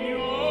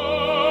d'ignoto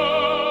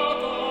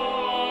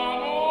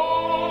amore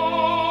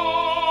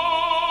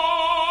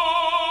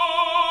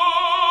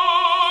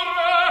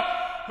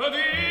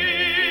di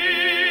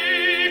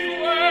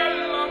quell'amore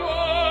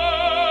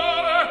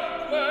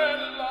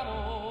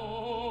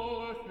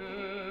che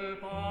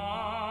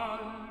palpito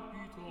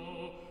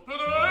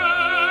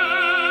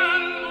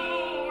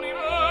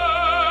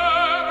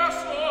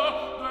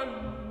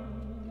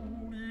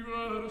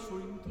dell'universo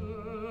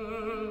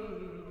intero,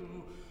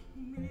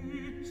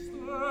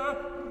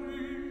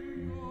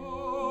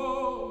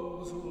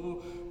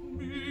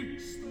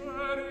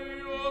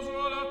 misterioso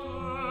latero,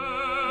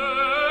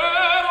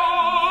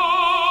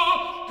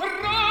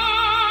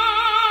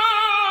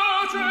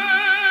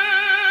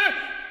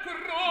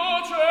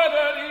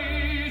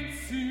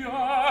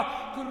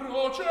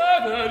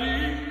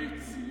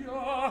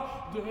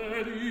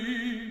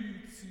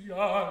 delizia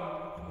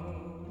al cor.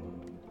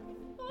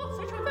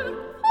 Se c'è per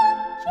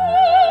faccia,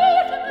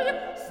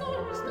 sono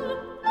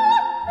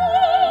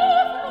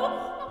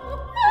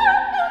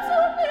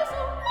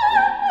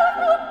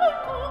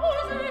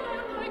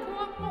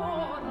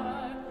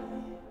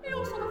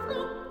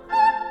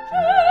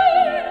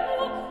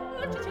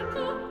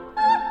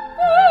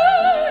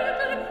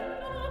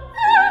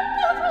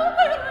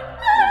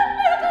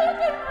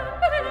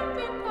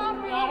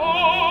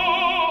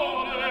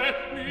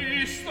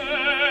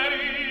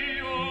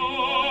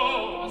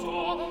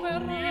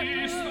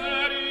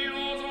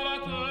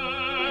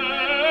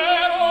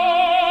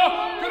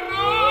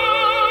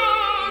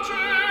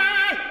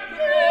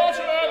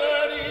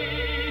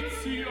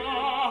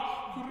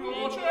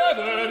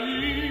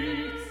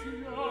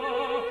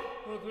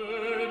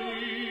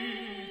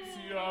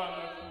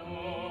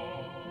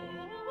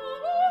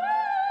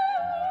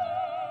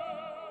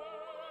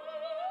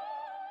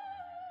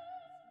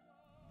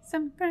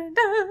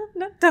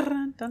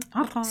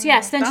So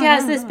yes, then she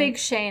has this big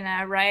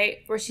Shayna, right?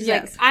 Where she's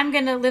like, I'm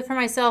going to live for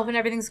myself and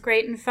everything's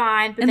great and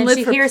fine. But then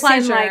she hears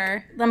him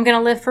like, I'm going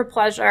to live for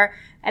pleasure.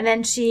 And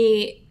then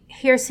she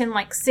hears him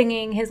like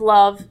singing his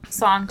love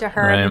song to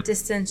her in the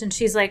distance. And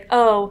she's like,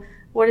 oh,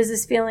 what is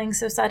this feeling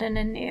so sudden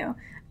and new?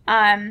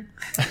 And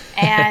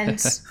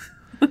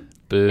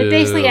it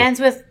basically ends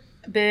with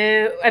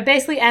boo. It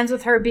basically ends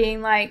with her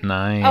being like,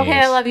 nice. Okay,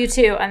 I love you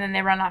too. And then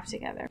they run off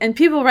together. And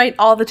people write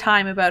all the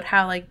time about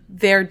how like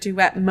their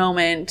duet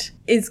moment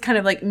is kind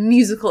of like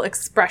musical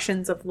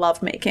expressions of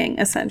lovemaking,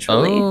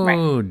 essentially.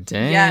 Oh,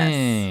 dang.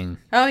 Yes.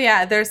 Oh,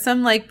 yeah. There's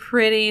some like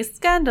pretty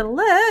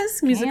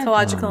scandalous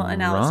musicological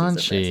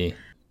analysis raunchy.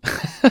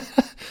 of this.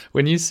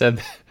 When you said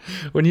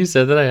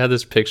that, I had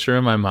this picture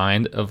in my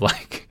mind of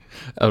like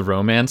a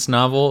romance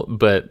novel,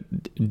 but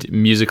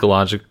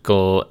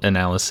musicological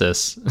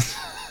analysis.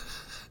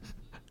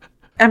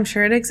 I'm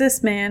sure it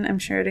exists, man. I'm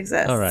sure it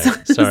exists. All right.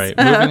 Sorry.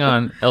 Moving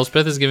on.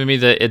 Elspeth is giving me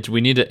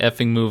we need to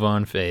effing move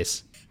on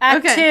face.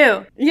 Act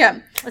two. Yeah.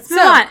 Let's move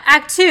on.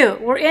 Act two.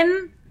 We're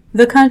in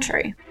the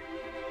country.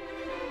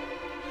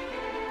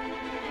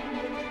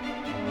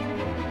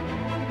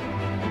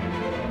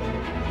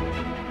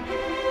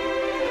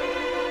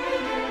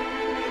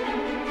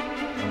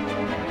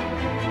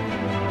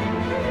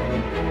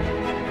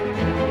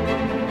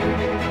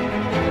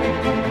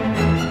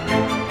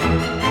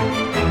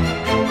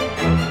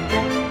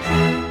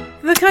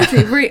 The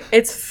country.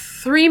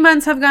 It's 3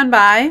 months have gone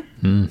by.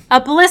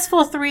 A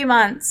blissful 3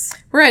 months.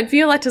 We're at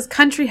Violetta's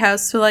country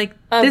house. So, like,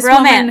 this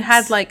romance. woman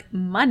had, like,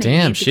 money.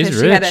 Damn, she's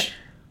because she had a rich.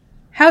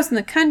 house in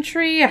the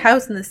country, a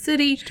house in the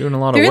city. She's doing a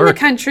lot They're of in work. the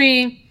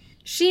country.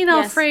 She and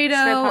Yes, very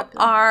Alfredo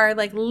popular. are,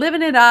 like,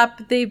 living it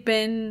up. They've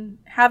been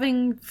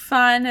having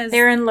fun as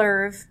They're in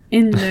Lerv.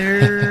 in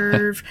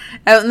Lerv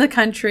out in the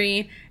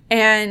country.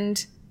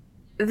 And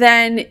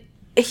then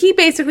he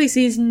basically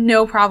sees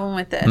no problem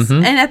with this.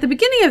 Mm-hmm. And at the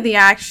beginning of the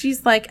act,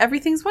 she's like,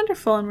 everything's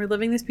wonderful and we're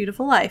living this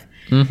beautiful life.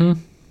 Mm-hmm.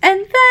 And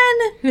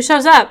then Who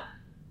shows up?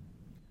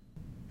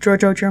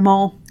 Giorgio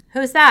Germont.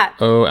 Who's that?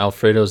 Oh,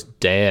 Alfredo's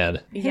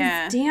dad.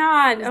 Yeah. His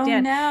dad. His Oh,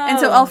 dad. no. And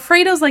so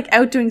Alfredo's like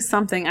out doing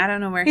something. I don't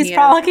know where He's he is.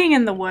 frolicking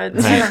in the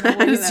woods. I don't know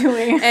what he's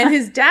doing. And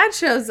his dad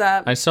shows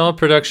up. I saw a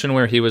production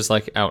where he was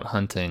like out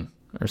hunting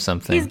or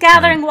something. He's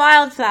gathering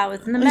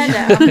wildflowers in the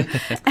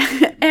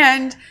meadow.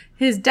 And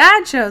his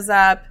dad shows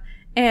up.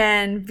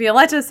 And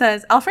Violetta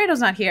says,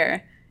 Alfredo's not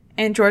here.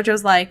 And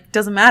Giorgio's like,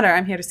 doesn't matter.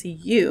 I'm here to see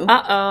you.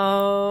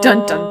 Uh-oh.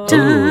 Dun, dun, dun.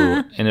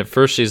 Ooh. And at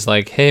first she's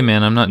like, hey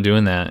man, I'm not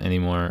doing that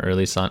anymore. Or at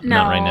least not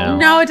right now.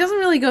 No, it doesn't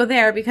really go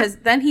there because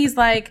then he's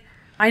like,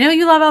 I know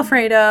you love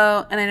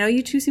Alfredo and I know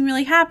you two seem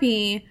really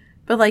happy,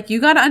 but like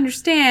you got to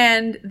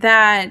understand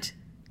that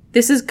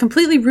this is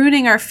completely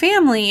ruining our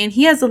family. And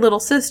he has a little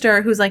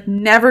sister who's like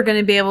never going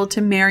to be able to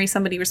marry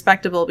somebody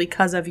respectable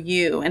because of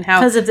you and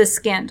Because of this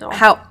scandal.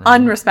 how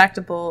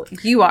unrespectable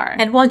you are.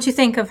 And once you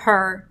think of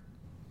her,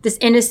 this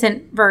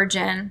innocent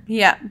virgin.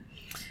 Yeah.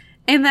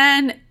 And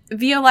then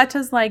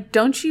Violetta's like,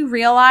 don't you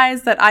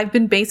realize that I've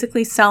been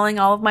basically selling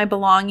all of my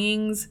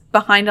belongings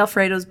behind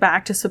Alfredo's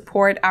back to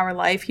support our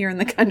life here in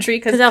the country?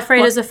 Because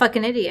Alfredo's a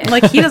fucking idiot.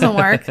 like he doesn't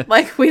work.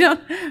 Like he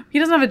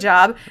doesn't have a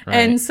job. Right.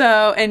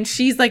 And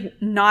she's like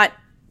not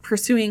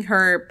pursuing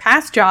her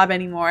past job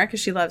anymore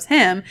because she loves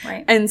him.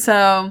 Right. And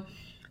so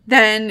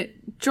then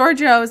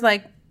Giorgio is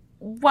like,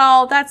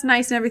 well, that's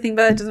nice and everything,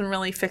 but that doesn't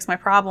really fix my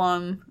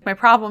problem. My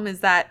problem is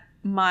that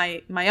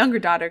my younger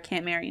daughter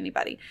can't marry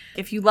anybody.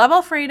 If you love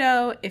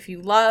Alfredo, if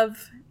you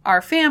love our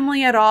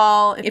family at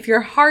all, if your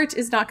heart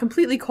is not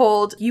completely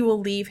cold, you will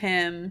leave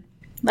him.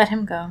 Let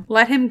him go.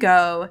 Let him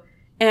go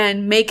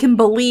and make him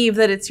believe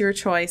that it's your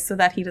choice so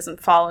that he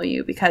doesn't follow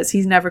you because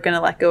he's never going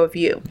to let go of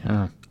you.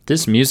 Yeah.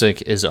 This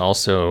music is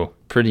also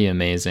pretty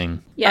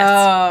amazing. Yes.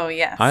 Oh,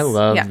 yes. I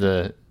love Yeah.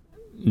 the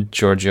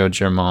Giorgio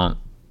Germont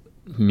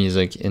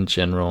music in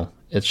general.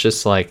 It's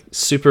just like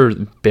super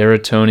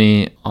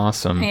baritone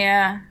awesome.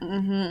 Yeah.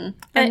 And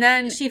But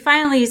then she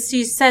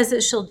says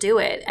that she'll do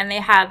it, and they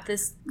have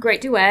this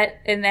great duet,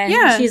 and then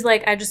Yeah. she's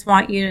like, I just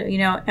want you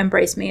to,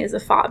 embrace me as a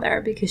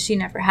father, because she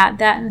never had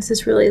that, and it's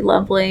just really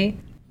lovely.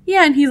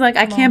 yeah, and he's like,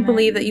 I can't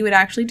believe that you would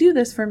actually do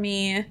this for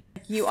me.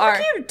 You are.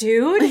 Fuck you,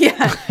 dude. Yeah.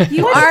 You What do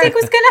you are. think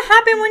was going to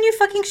happen when you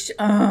fucking...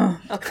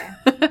 okay.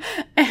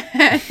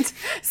 And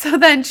so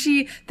then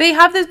they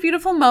have this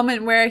beautiful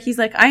moment where he's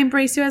like, I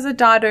embrace you as a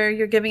daughter.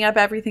 You're giving up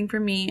everything for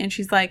me. And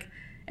she's like,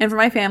 and for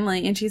my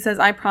family. And she says,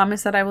 I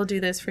promise that I will do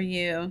this for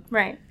you.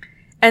 Right.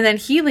 And then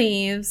he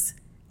leaves.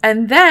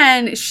 And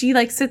then she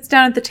like sits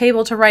down at the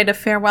table to write a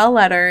farewell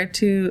letter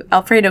to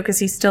Alfredo because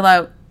he's still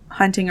out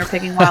hunting or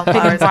picking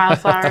wildflowers.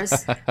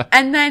 Wildflowers.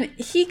 And then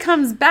he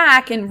comes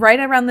back, and right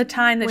around the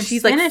time that When she's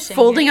she's like finishing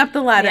folding it. up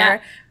the letter,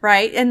 Yeah.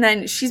 right? And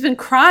then she's been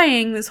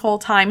crying this whole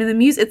time. And the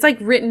music, it's like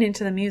written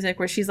into the music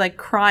where she's like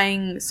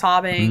crying,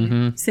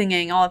 sobbing,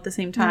 singing all at the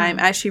same time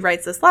as she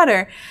writes this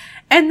letter.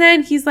 And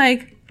then he's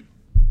like,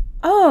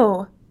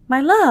 oh,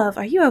 my love,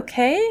 are you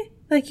okay?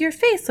 Like your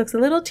face looks a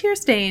little tear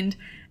stained.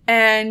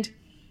 And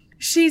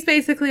she's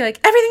basically like,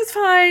 everything's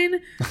fine.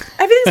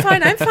 Everything's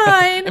fine. I'm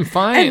fine. I'm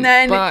fine. And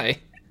then Bye.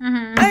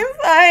 I'm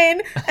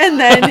fine. And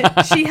then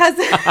she has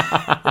this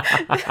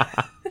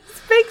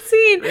big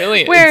scene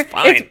Really? where It's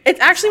fine.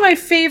 it's actually my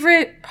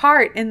favorite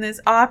part in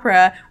this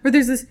opera where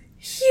there's this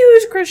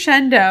huge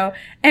crescendo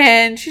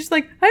and she's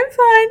like, I'm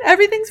fine.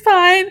 Everything's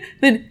fine.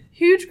 Then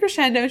huge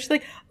crescendo. She's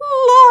like,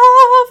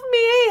 love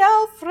me,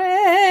 Alfredo.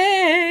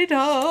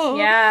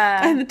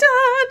 Yeah. And the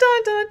dun,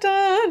 dun, dun,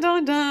 dun,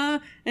 dun,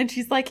 dun. And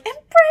she's like,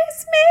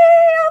 embrace me,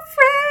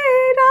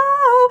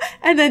 Alfredo.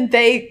 And then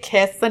they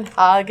kiss and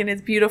hug and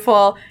it's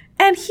beautiful.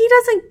 And he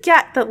doesn't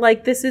get that,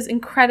 like, this is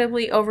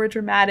incredibly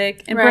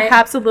overdramatic and Right.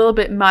 perhaps a little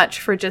bit much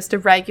for just a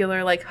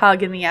regular, like,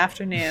 hug in the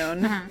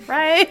afternoon.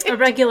 Right? A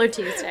regular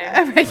Tuesday.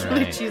 A regular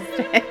Right.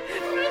 Tuesday.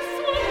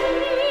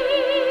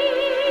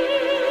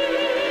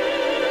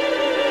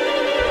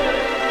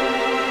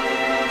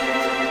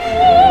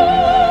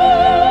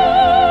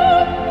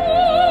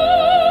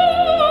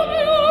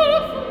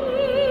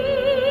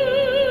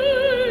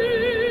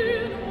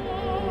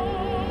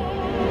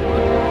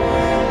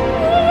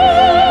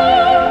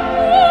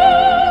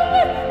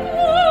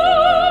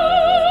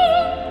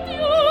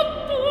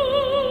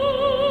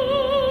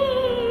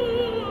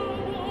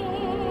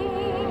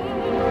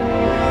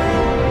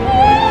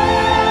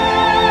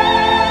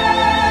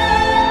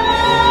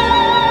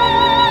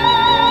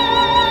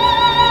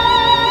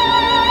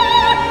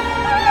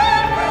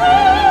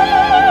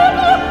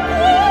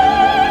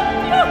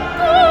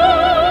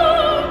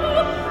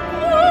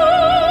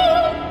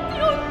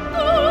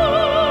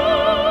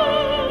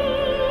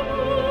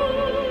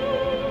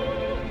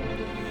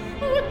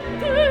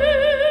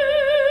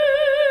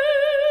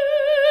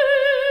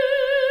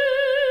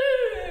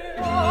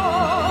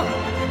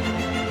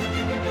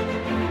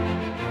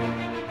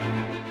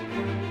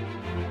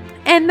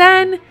 And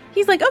then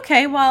he's like,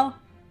 okay, well,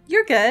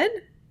 you're good.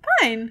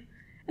 Fine.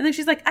 And then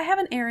she's like, I have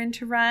an errand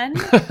to run.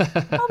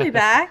 I'll be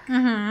back.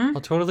 Mm-hmm.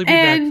 I'll totally be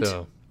And- back,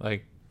 though.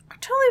 Like, I'll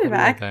totally be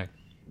I'll right back.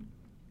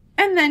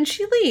 And then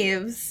she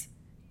leaves.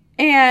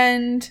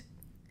 And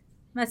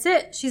That's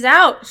it. She's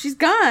out. she's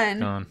gone.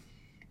 Gone.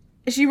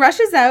 She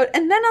rushes out.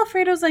 And then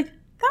Alfredo's like,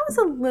 that was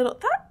a little...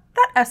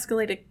 That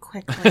escalated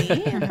quickly.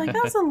 Like,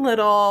 that was a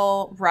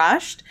little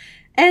rushed.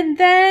 And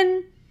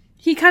then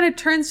he kind of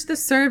turns to the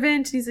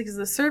servant. And he's like, is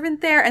the servant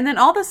there? And then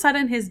all of a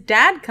sudden his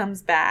dad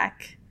comes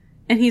back.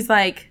 And he's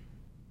like,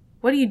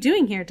 what are you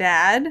doing here,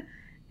 Dad?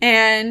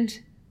 And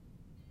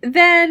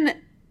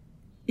then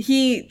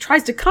he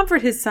tries to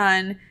comfort his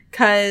son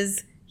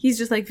because he's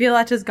just like,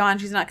 Violetta's gone.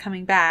 She's not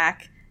coming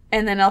back.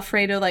 And then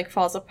Alfredo like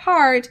falls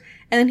apart.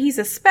 And then he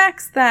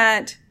suspects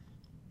that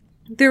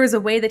there was a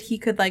way that he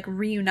could like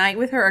reunite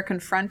with her or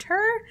confront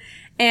her.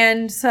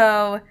 And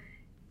so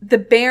the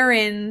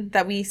Baron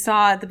that we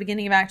saw at the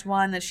beginning of Act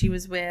 1 that she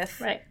was with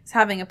Right. is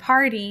having a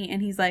party.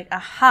 And he's like,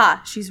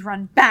 aha, she's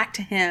run back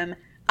to him.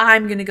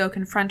 I'm going to go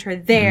confront her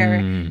there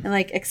and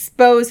like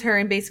expose her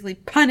and basically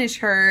punish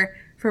her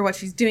for what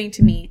she's doing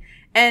to me.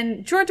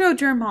 And Giorgio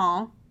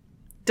Germont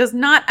does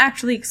not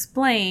actually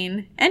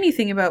explain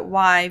anything about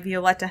why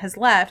Violetta has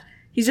left.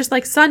 He's just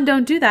like, son,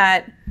 don't do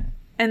that.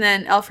 And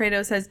then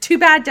Alfredo says, too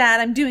bad,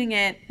 Dad, I'm doing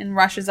it, and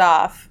rushes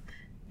off.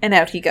 And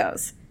out he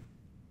goes.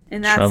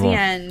 And that's Trouble. the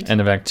end End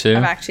of Act 2.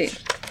 of Act 2.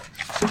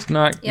 It's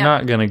not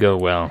going to go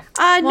well.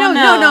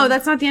 No,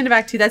 that's not the end of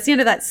Act 2. That's the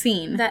end of that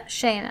scene. That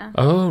Shayna.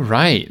 Oh,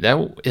 right.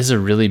 That is a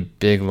really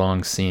big,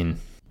 long scene.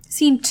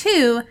 Scene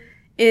 2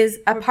 is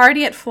a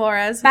party at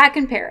Flora's. Back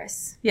in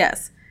Paris.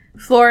 Yes.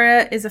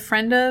 Flora is a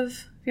friend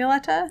of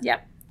Violetta.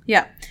 Yep.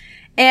 Yeah.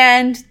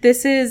 And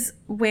this is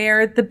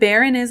where the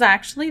Baron is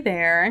actually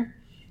there.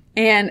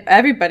 And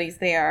everybody's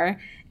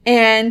there.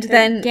 And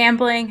then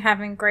Gambling,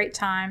 having a great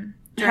time.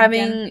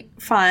 having drinking,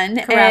 fun.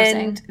 carousing.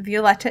 And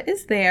Violetta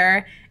is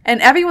there. And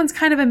everyone's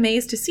kind of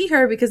amazed to see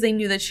her because they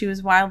knew that she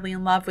was wildly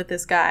in love with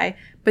this guy.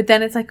 But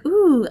then it's like,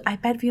 ooh, I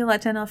bet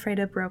Violetta and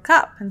Alfredo broke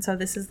up. And so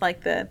this is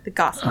like the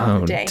gossip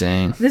of the day.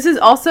 Dang. This is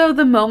also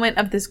the moment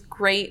of this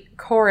great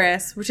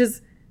chorus, which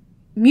is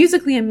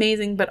musically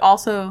amazing, but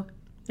also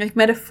like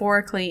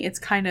metaphorically, it's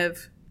kind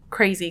of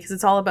crazy because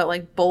it's all about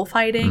like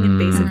bullfighting and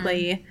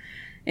basically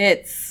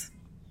it's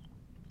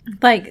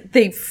like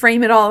they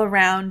frame it all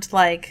around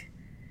like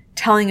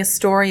telling a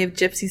story of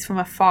gypsies from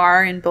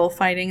afar and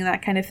bullfighting and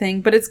that kind of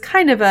thing. But it's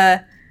kind of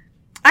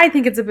I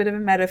think it's a bit of a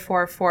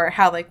metaphor for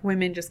how like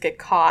women just get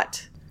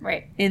caught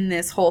Right. in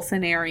this whole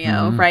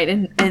scenario, right?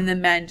 And the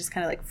men just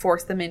kind of like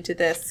force them into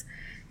this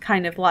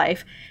kind of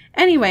life.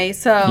 Anyway,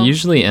 so It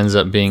usually ends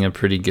up being a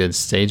pretty good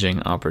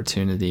staging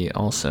opportunity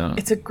also.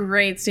 it's a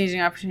great staging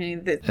opportunity.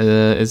 That,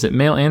 Is it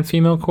male and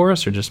female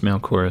chorus or just male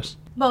chorus?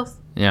 Both.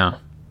 Yeah.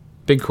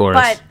 Big chorus.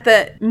 but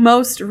the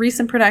most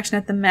recent production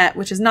at the Met,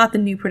 which is not the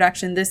new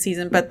production this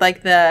season, but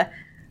like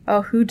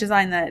who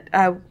designed that?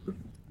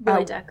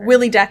 Willie Decker.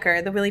 Willie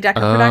Decker, the Willie Decker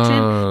production.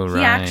 He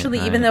right, actually,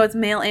 even right. though it's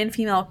male and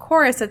female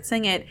chorus that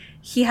sing it,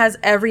 he has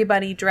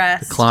everybody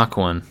dressed Clock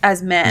one.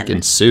 as men Like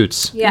in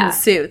suits. Yeah. in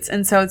suits,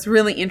 and so it's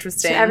really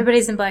interesting. So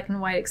everybody's in black and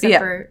white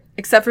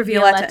except for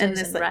Violetta in Violetta's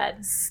this in like,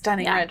 red.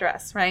 stunning Yeah. red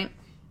dress, right?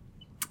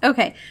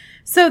 Okay,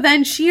 so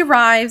then she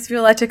arrives.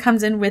 Violetta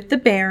comes in with the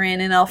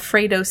Baron, and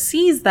Alfredo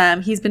sees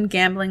them. He's been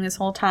gambling this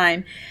whole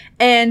time,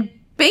 and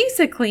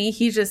basically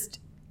he just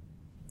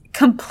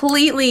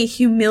completely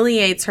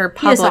humiliates her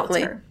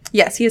publicly. assaults her.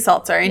 Yes, he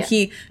assaults her, and Yeah.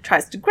 he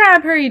tries to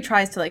grab her. He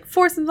tries to like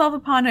force himself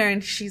upon her,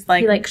 and she's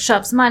like, He like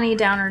shoves money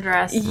down her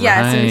dress.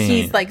 yes, and Right.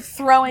 he's like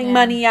throwing Yeah.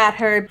 money at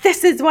her.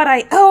 This is what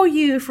I owe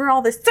you for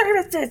all the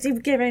services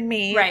you've given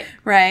me. Right.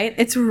 Right.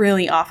 It's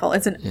really awful.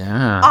 It's an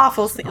Yeah.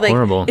 awful scene. Like,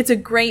 Horrible. it's a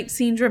great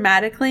scene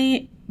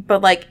dramatically,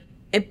 but like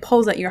it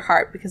pulls at your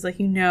heart because like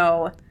you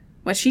know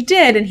what she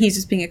did, and he's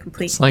just being a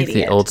complete It's like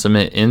idiot. the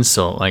ultimate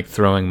insult, like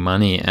throwing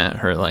money at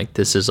her, like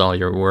this is all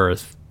you're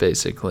worth,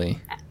 basically.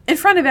 in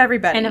front of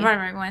everybody. And in front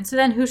of everyone. So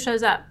then who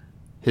shows up?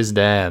 His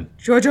dad.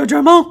 Giorgio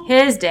Germont.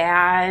 His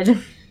dad.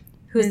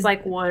 Who's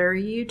like, what are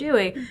you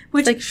doing?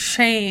 Which, It's like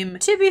shame,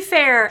 to be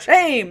fair,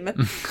 shame.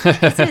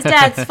 it's his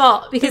dad's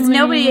fault. Because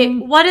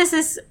what is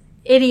this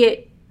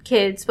idiot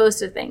kid supposed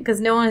to think? Because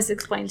no one has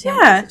explained to him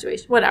Yeah. the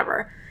situation.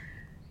 Whatever.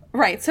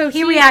 Right. So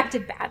He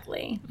reacted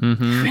badly.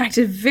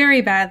 reacted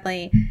very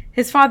badly.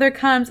 His father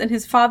comes, and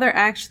his father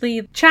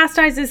actually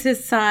chastises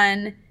his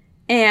son,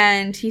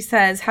 and he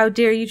says, how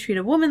dare you treat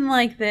a woman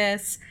like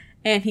this?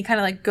 And he kind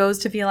of like goes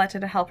to Violetta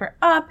to help her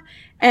up.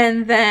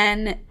 And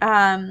then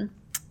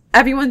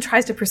everyone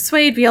tries to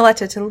persuade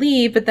Violetta to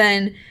leave, but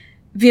then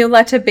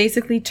Violetta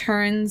basically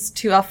turns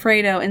to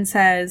Alfredo and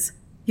says,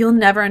 you'll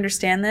never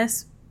understand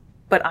this,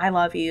 but I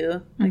love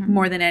you like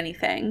more than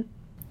anything.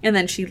 And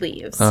then she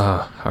leaves.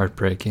 Oh,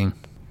 heartbreaking.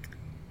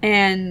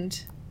 And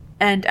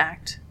end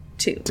Act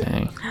 2.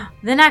 Dang.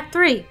 Then Act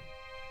 3.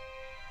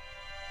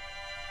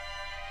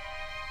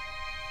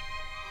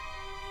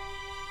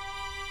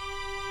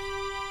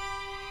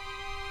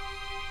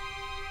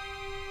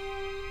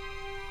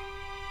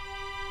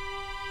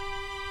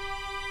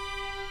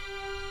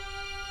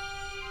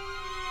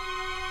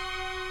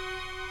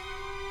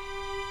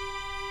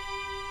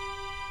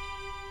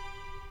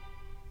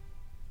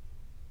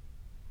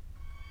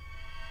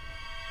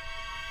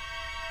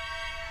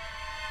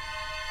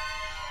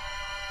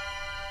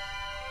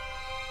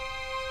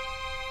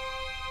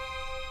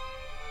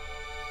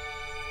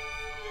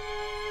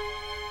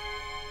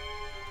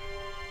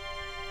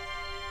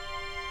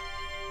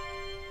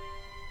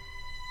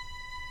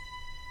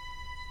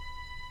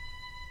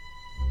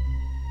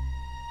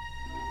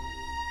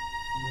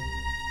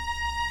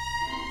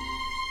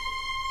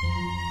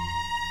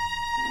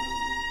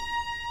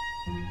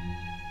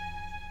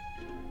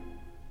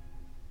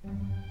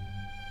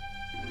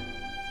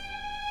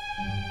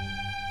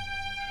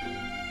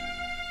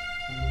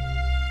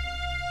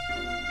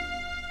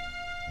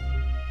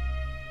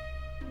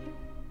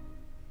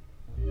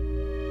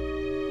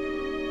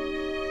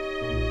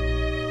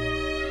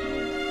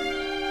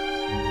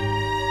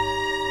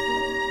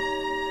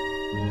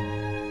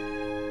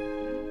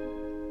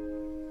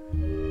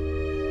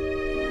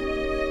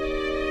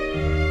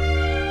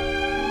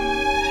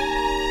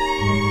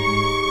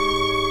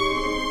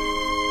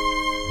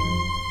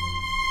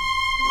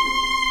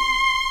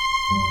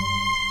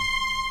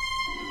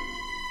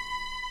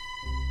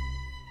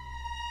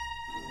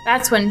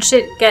 That's when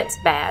shit gets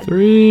bad.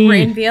 3. We're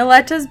in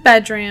Violetta's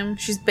bedroom.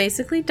 She's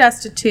basically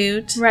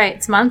destitute. Right.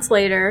 It's months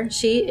later.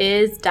 She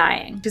is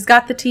dying. She's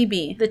got the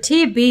TB. The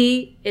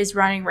TB is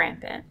running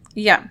rampant.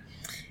 Yeah.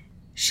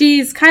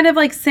 She's kind of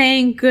like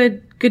saying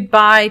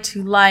goodbye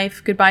to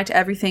life, goodbye to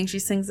everything. She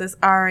sings this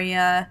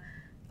aria.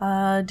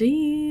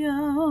 Addio.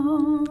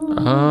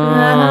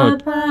 Oh.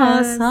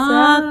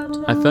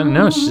 I thought,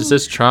 no, she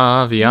says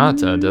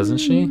Traviata, doesn't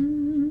she?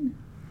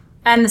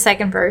 And the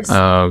second verse.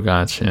 Oh,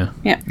 gotcha.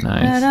 Yeah.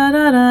 Nice.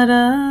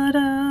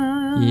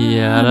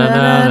 Yeah.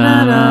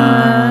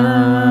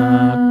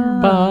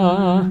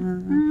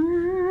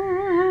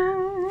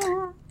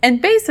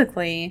 And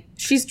basically,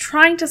 she's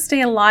trying to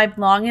stay alive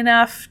long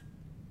enough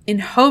in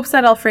hopes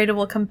that Alfredo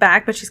will come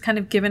back, but she's kind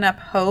of given up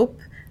hope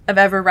of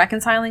ever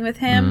reconciling with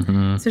him.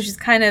 Mm-hmm. So she's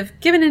kind of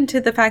given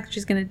into the fact that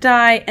she's going to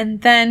die.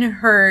 And then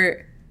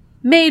her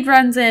maid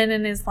runs in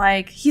and is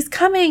like, he's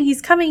coming,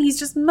 he's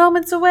just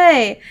moments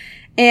away.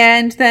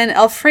 And then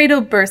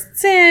Alfredo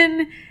bursts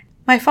in.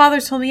 My father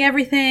told me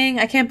everything.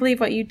 I can't believe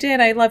what you did.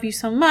 I love you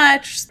so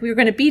much. We were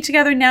going to be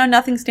together now.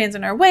 Nothing stands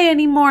in our way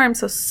anymore. I'm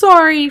so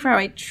sorry for how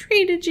I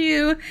treated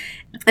you.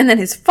 And then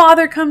his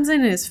father comes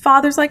in and his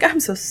father's like, I'm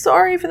so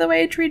sorry for the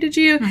way I treated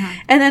you. Mm-hmm.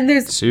 And then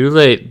there's... Too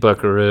late,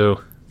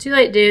 buckaroo. Too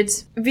late,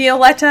 dudes.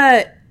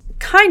 Violetta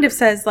kind of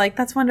says, like,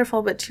 that's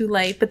wonderful, but too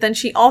late. But then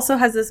she also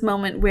has this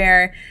moment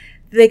where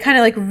they kind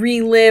of like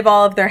relive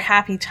all of their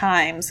happy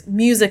times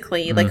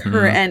musically, like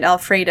her and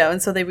Alfredo.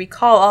 And so they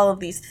recall all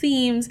of these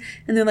themes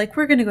and they're like,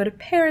 we're going to go to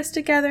Paris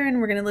together and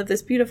we're going to live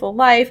this beautiful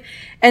life.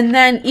 And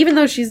then even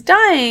though she's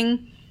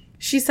dying,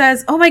 she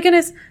says, oh my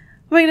goodness,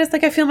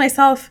 like I feel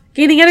myself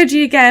gaining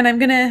energy again. I'm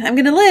going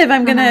to live.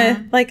 I'm going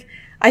to like,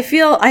 I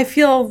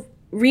feel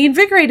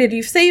reinvigorated.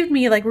 You've saved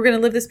me. Like we're going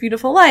to live this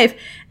beautiful life.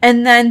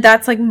 And then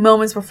that's like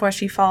moments before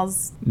she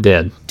falls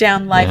dead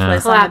down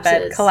lifeless on the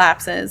bed,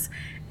 collapses.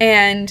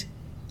 And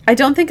I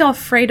don't think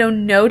Alfredo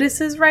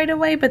notices right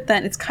away, but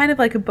then it's kind of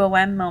like a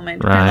Bohème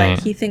moment where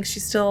like he thinks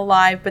she's still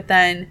alive, but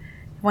then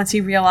once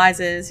he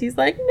realizes, he's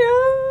like,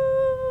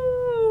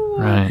 no.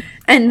 Right.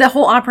 And the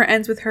whole opera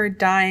ends with her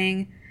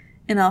dying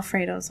in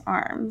Alfredo's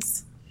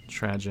arms.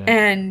 Tragic.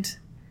 And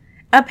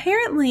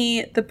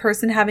apparently the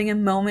person having a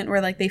moment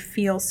where like they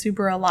feel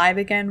super alive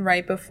again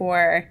right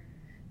before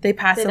they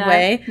pass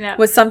away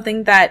was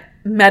something that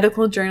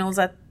medical journals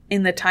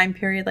in the time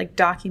period like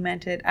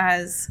documented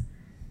as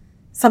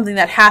something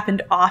that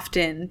happened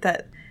often,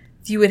 that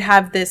you would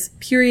have this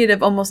period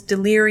of almost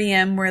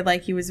delirium where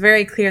like it was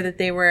very clear that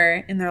they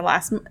were in their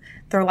last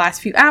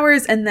few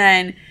hours, and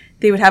then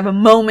they would have a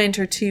moment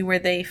or two where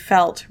they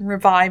felt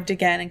revived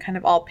again and kind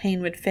of all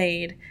pain would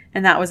fade,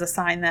 and that was a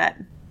sign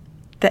that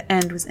the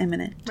end was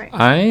imminent. Right.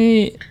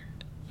 I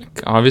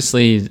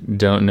obviously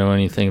don't know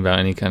anything about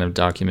any kind of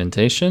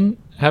documentation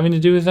having to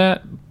do with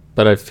that,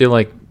 but I feel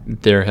like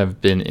there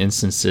have been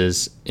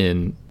instances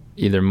in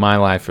either my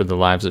life or the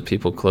lives of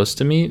people close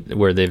to me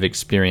where they've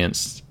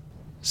experienced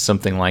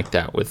something like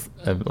that with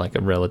a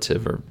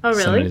relative or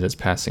somebody that's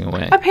passing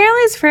away.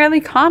 Apparently it's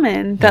fairly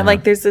common that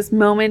like there's this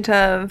moment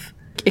of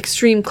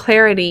extreme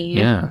clarity.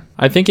 Yeah.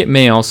 I think it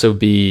may also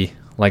be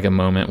like a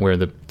moment where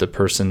the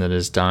person that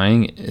is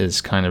dying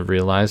is kind of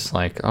realized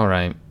like, all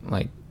right,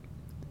 like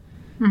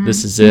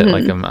this is it.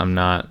 Like I'm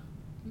not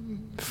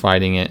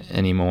fighting it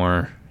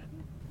anymore.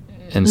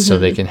 And so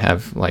they can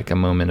have like a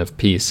moment of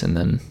peace and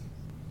then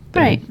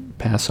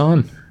pass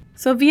on.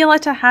 So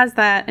Violetta has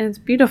that, and it's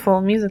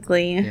beautiful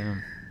musically. Yeah.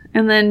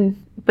 And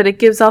then, but it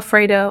gives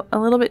Alfredo a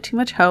little bit too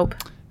much hope.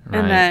 Right.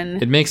 And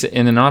then it makes it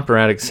in an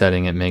operatic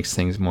setting. It makes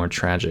things more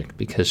tragic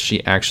because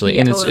she actually,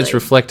 and it's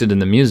reflected in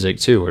the music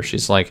too, where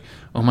she's like,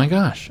 "Oh my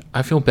gosh,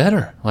 I feel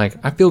better. Like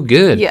I feel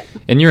good." Yeah.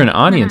 And you're an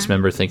audience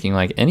member thinking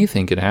like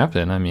anything could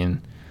happen. I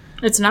mean,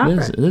 it's not.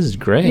 This is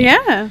great.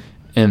 Yeah.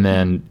 And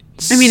then,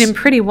 I mean, in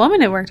Pretty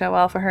Woman, it worked out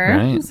well for her.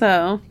 Right.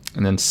 So.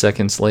 And then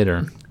seconds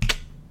later,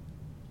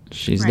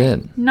 she's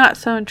dead. Not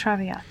so in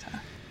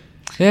Traviata.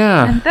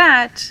 Yeah. And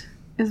that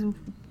is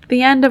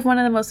the end of one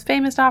of the most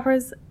famous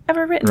operas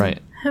ever written.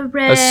 Right.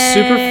 Hooray. A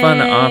super fun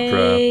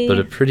opera, but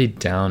a pretty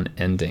down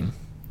ending.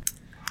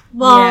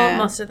 Well,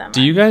 most of them.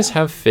 Do you guys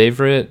have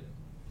favorite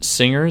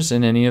singers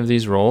in any of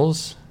these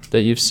roles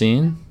that you've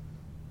seen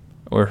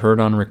or heard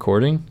on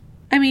recording?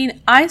 I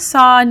mean, I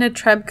saw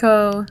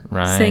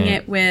Netrebko sing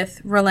it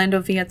with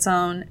Rolando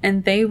Villazón,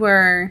 and they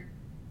were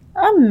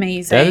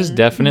amazing. That is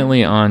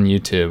definitely on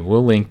YouTube.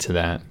 We'll link to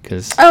that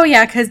because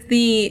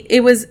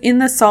it was in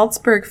the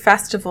Salzburg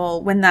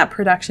Festival when that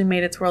production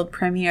made its world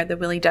premiere, the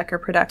Willie Decker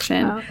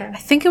production. Oh, okay. I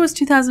think it was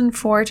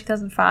 2004,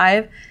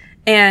 2005,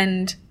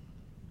 and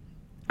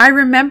I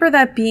remember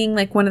that being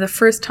like one of the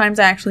first times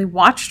I actually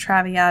watched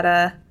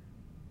Traviata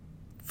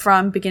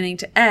from beginning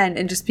to end,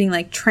 and just being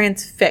like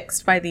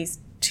transfixed by these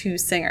two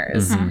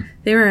singers. Mm-hmm.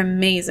 They were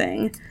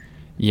amazing.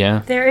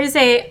 Yeah. There is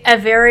a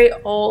very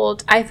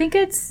old, I think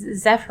it's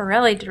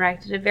Zeffirelli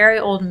directed, a very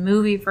old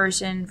movie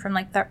version from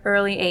like the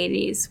early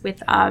 80s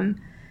with, I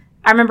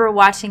remember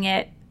watching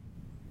it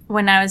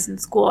when I was in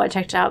school. I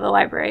checked it out at the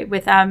library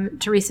with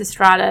Teresa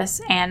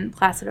Stratas and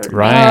Placido Domingo.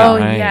 Right. Oh,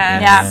 right,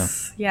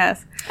 yes.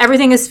 Yes.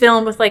 Everything is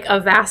filmed with like a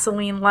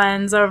Vaseline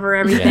lens over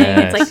everything.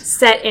 Yes. It's like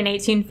set in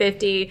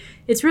 1850.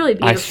 It's really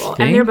beautiful,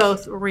 and they're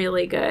both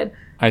really good.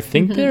 I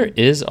think there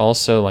is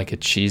also like a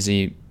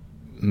cheesy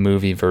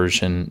movie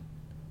version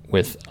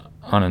with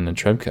Anna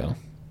Netrebko.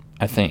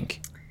 I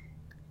think.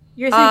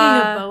 You're thinking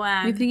of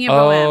Bohème. You're thinking of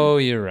Bohème. Oh,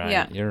 you're right.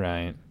 Yeah. You're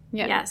right.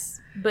 Yeah. Yes,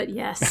 but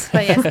yes.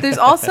 But yes, there's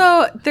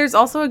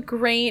also a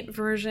great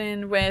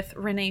version with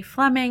Renee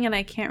Fleming, and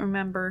I can't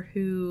remember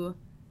who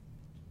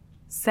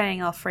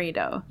sang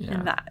Alfredo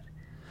in that.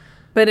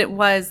 But it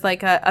was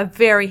like a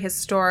very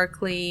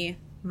historically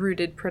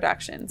rooted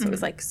production, so it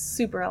was like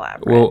super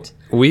elaborate. Well,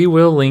 we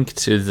will link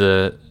to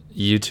the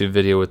YouTube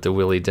video with the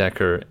Willie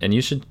Decker, and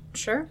you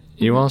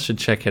all should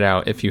check it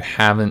out if you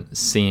haven't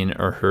seen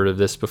or heard of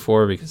this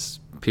before, because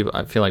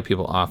I feel like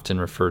people often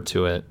refer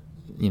to it,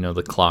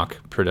 the clock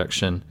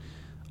production.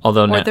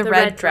 Although or the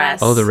red dress.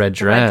 Oh, the red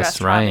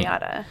dress, right?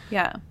 Traviata.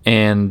 Yeah.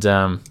 And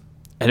I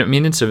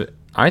mean,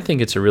 I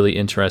think it's a really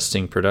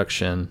interesting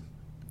production.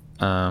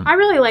 I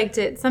really liked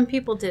it. Some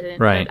people didn't.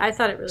 Right. But I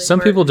thought it really Some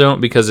worked. people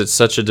don't, because it's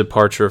such a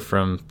departure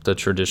from the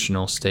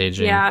traditional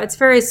staging. Yeah, it's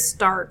very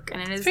stark,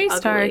 and it is very ugly.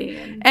 stark.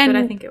 But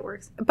I think it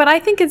works. But I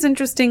think it's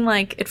interesting,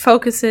 like, it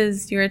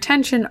focuses your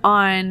attention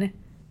on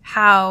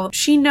how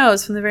she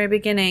knows from the very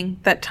beginning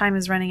that time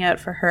is running out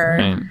for her.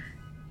 Right.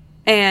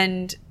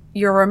 And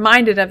you're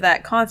reminded of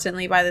that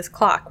constantly by this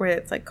clock where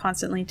it's, like,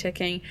 constantly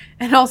ticking.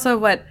 And also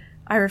what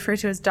I refer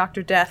to as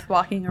Dr. Death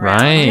walking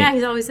around. Right. Yeah,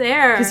 he's always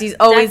there. Because he's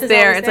always Death is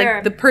there. always It's there.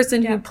 like the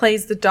person who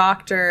plays the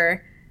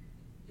doctor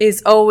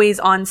is always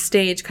on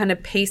stage kind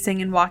of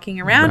pacing and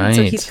walking around. And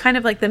so Right. he's kind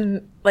of like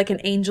an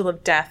angel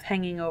of death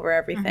hanging over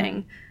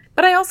everything.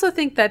 But I also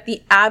think that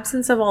the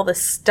absence of all the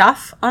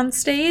stuff on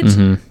stage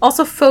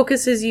also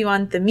focuses you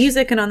on the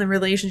music and on the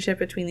relationship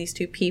between these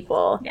two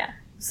people. Yeah.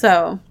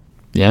 So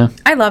Yeah,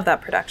 I love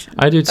that production.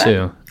 I do But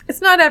too.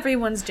 It's not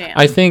everyone's jam.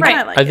 I think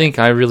But I think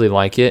I really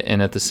like it,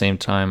 and at the same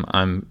time,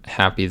 I'm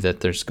happy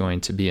that there's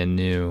going to be a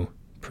new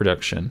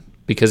production,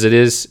 because it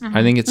is.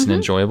 I think it's an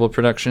enjoyable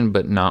production,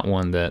 but not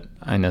one that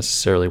I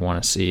necessarily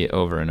want to see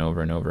over and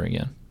over and over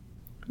again.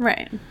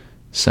 Right.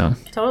 So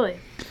Totally.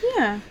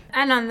 Yeah.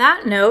 And on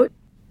that note,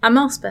 I'm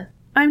Elspeth.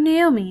 I'm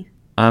Naomi.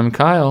 I'm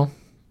Kyle.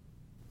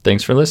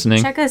 Thanks for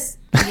listening. Check us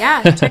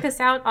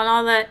out on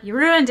all the. You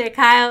ruined it,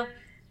 Kyle.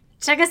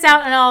 Check us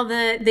out on all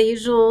the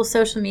usual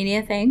social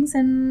media things,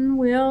 and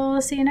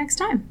we'll see you next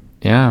time.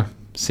 Yeah.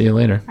 See you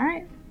later. All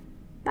right.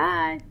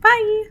 Bye.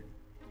 Bye.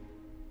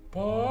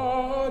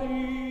 Parigio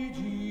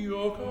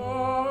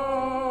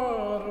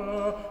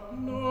cara,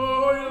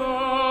 noi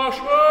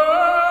lasceremo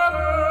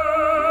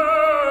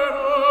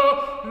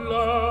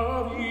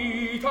la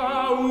vita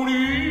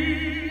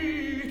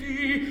uniti,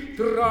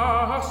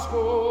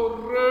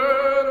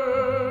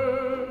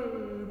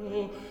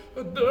 trascorreremo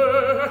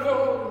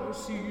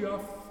decorsi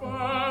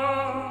affari.